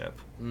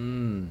relationship.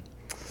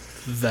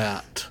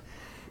 That.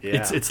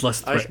 Yeah. It's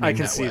less threatening. I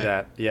can see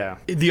that, yeah.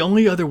 The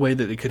only other way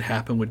that it could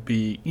happen would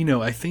be,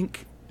 I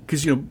think,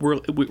 because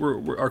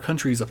we're our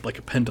country is like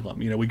a pendulum.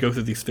 We go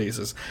through these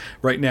phases.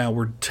 Right now,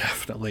 we're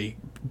definitely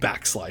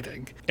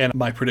backsliding. And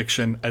my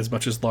prediction, as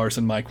much as Lars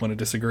and Mike want to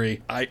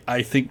disagree,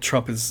 I think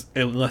Trump is,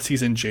 unless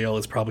he's in jail,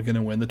 is probably going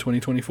to win the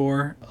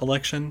 2024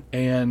 election,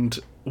 and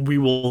we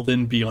will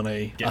then be on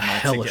a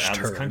hellish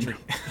turn.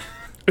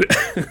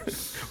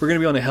 We're going to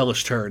be on a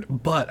hellish turn,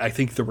 but I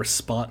think the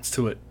response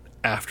to it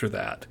after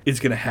that is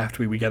going to have to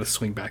be, we got to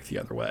swing back the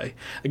other way.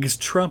 I guess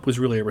Trump was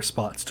really a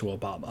response to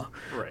Obama.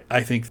 Right.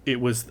 I think it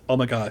was, oh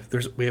my God,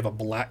 we have a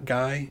black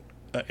guy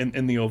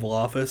in the Oval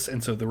Office,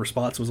 and so the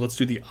response was, let's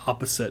do the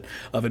opposite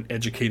of an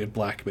educated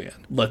black man.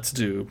 Let's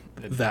do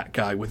that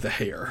guy with the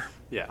hair.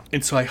 Yeah.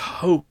 And so I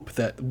hope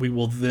that we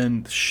will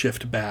then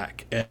shift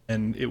back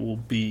and it will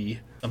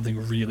be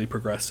something really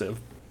progressive.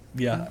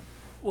 Yeah.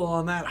 Well,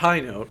 on that high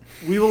note,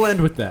 we will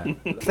end with that.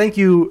 With that. Thank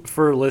you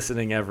for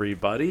listening,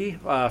 everybody.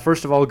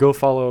 First of all, go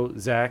follow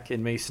Zach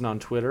and Mason on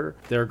Twitter.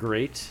 They're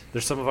great.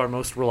 They're some of our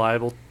most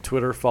reliable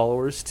Twitter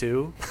followers,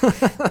 too.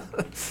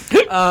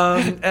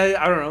 I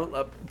don't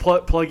know.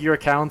 Plug your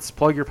accounts,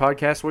 plug your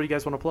podcast. What do you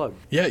guys want to plug?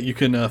 Yeah, you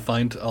can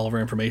find all of our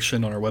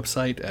information on our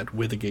website at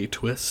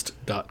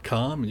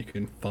withagaytwist.com. You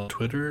can follow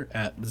Twitter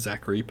at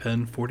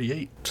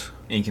ZacharyPen48.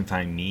 And you can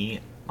find me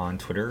on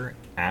Twitter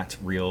at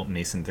Real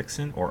Mason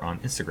Dixon or on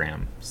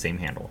Instagram, same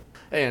handle.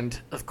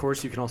 And, of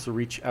course, you can also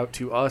reach out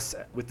to us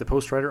with The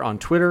Postwriter on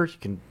Twitter. You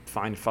can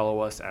follow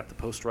us at The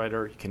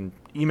Postwriter. You can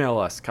email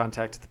us,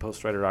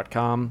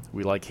 contact@thepostwriter.com.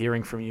 We like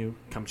hearing from you.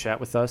 Come chat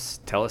with us.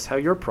 Tell us how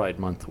your Pride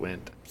Month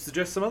went.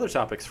 Suggest some other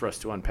topics for us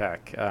to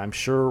unpack. I'm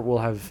sure we'll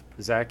have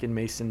Zach and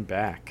Mason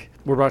back.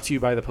 We're brought to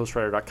you by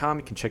thepostwriter.com.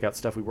 You can check out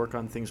stuff we work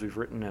on, things we've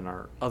written, and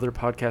our other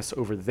podcasts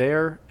over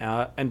there.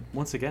 And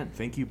once again,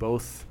 thank you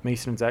both,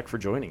 Mason and Zach, for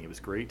joining. It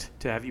was great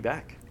to have you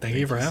back. Thank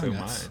you for having so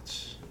us.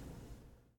 much.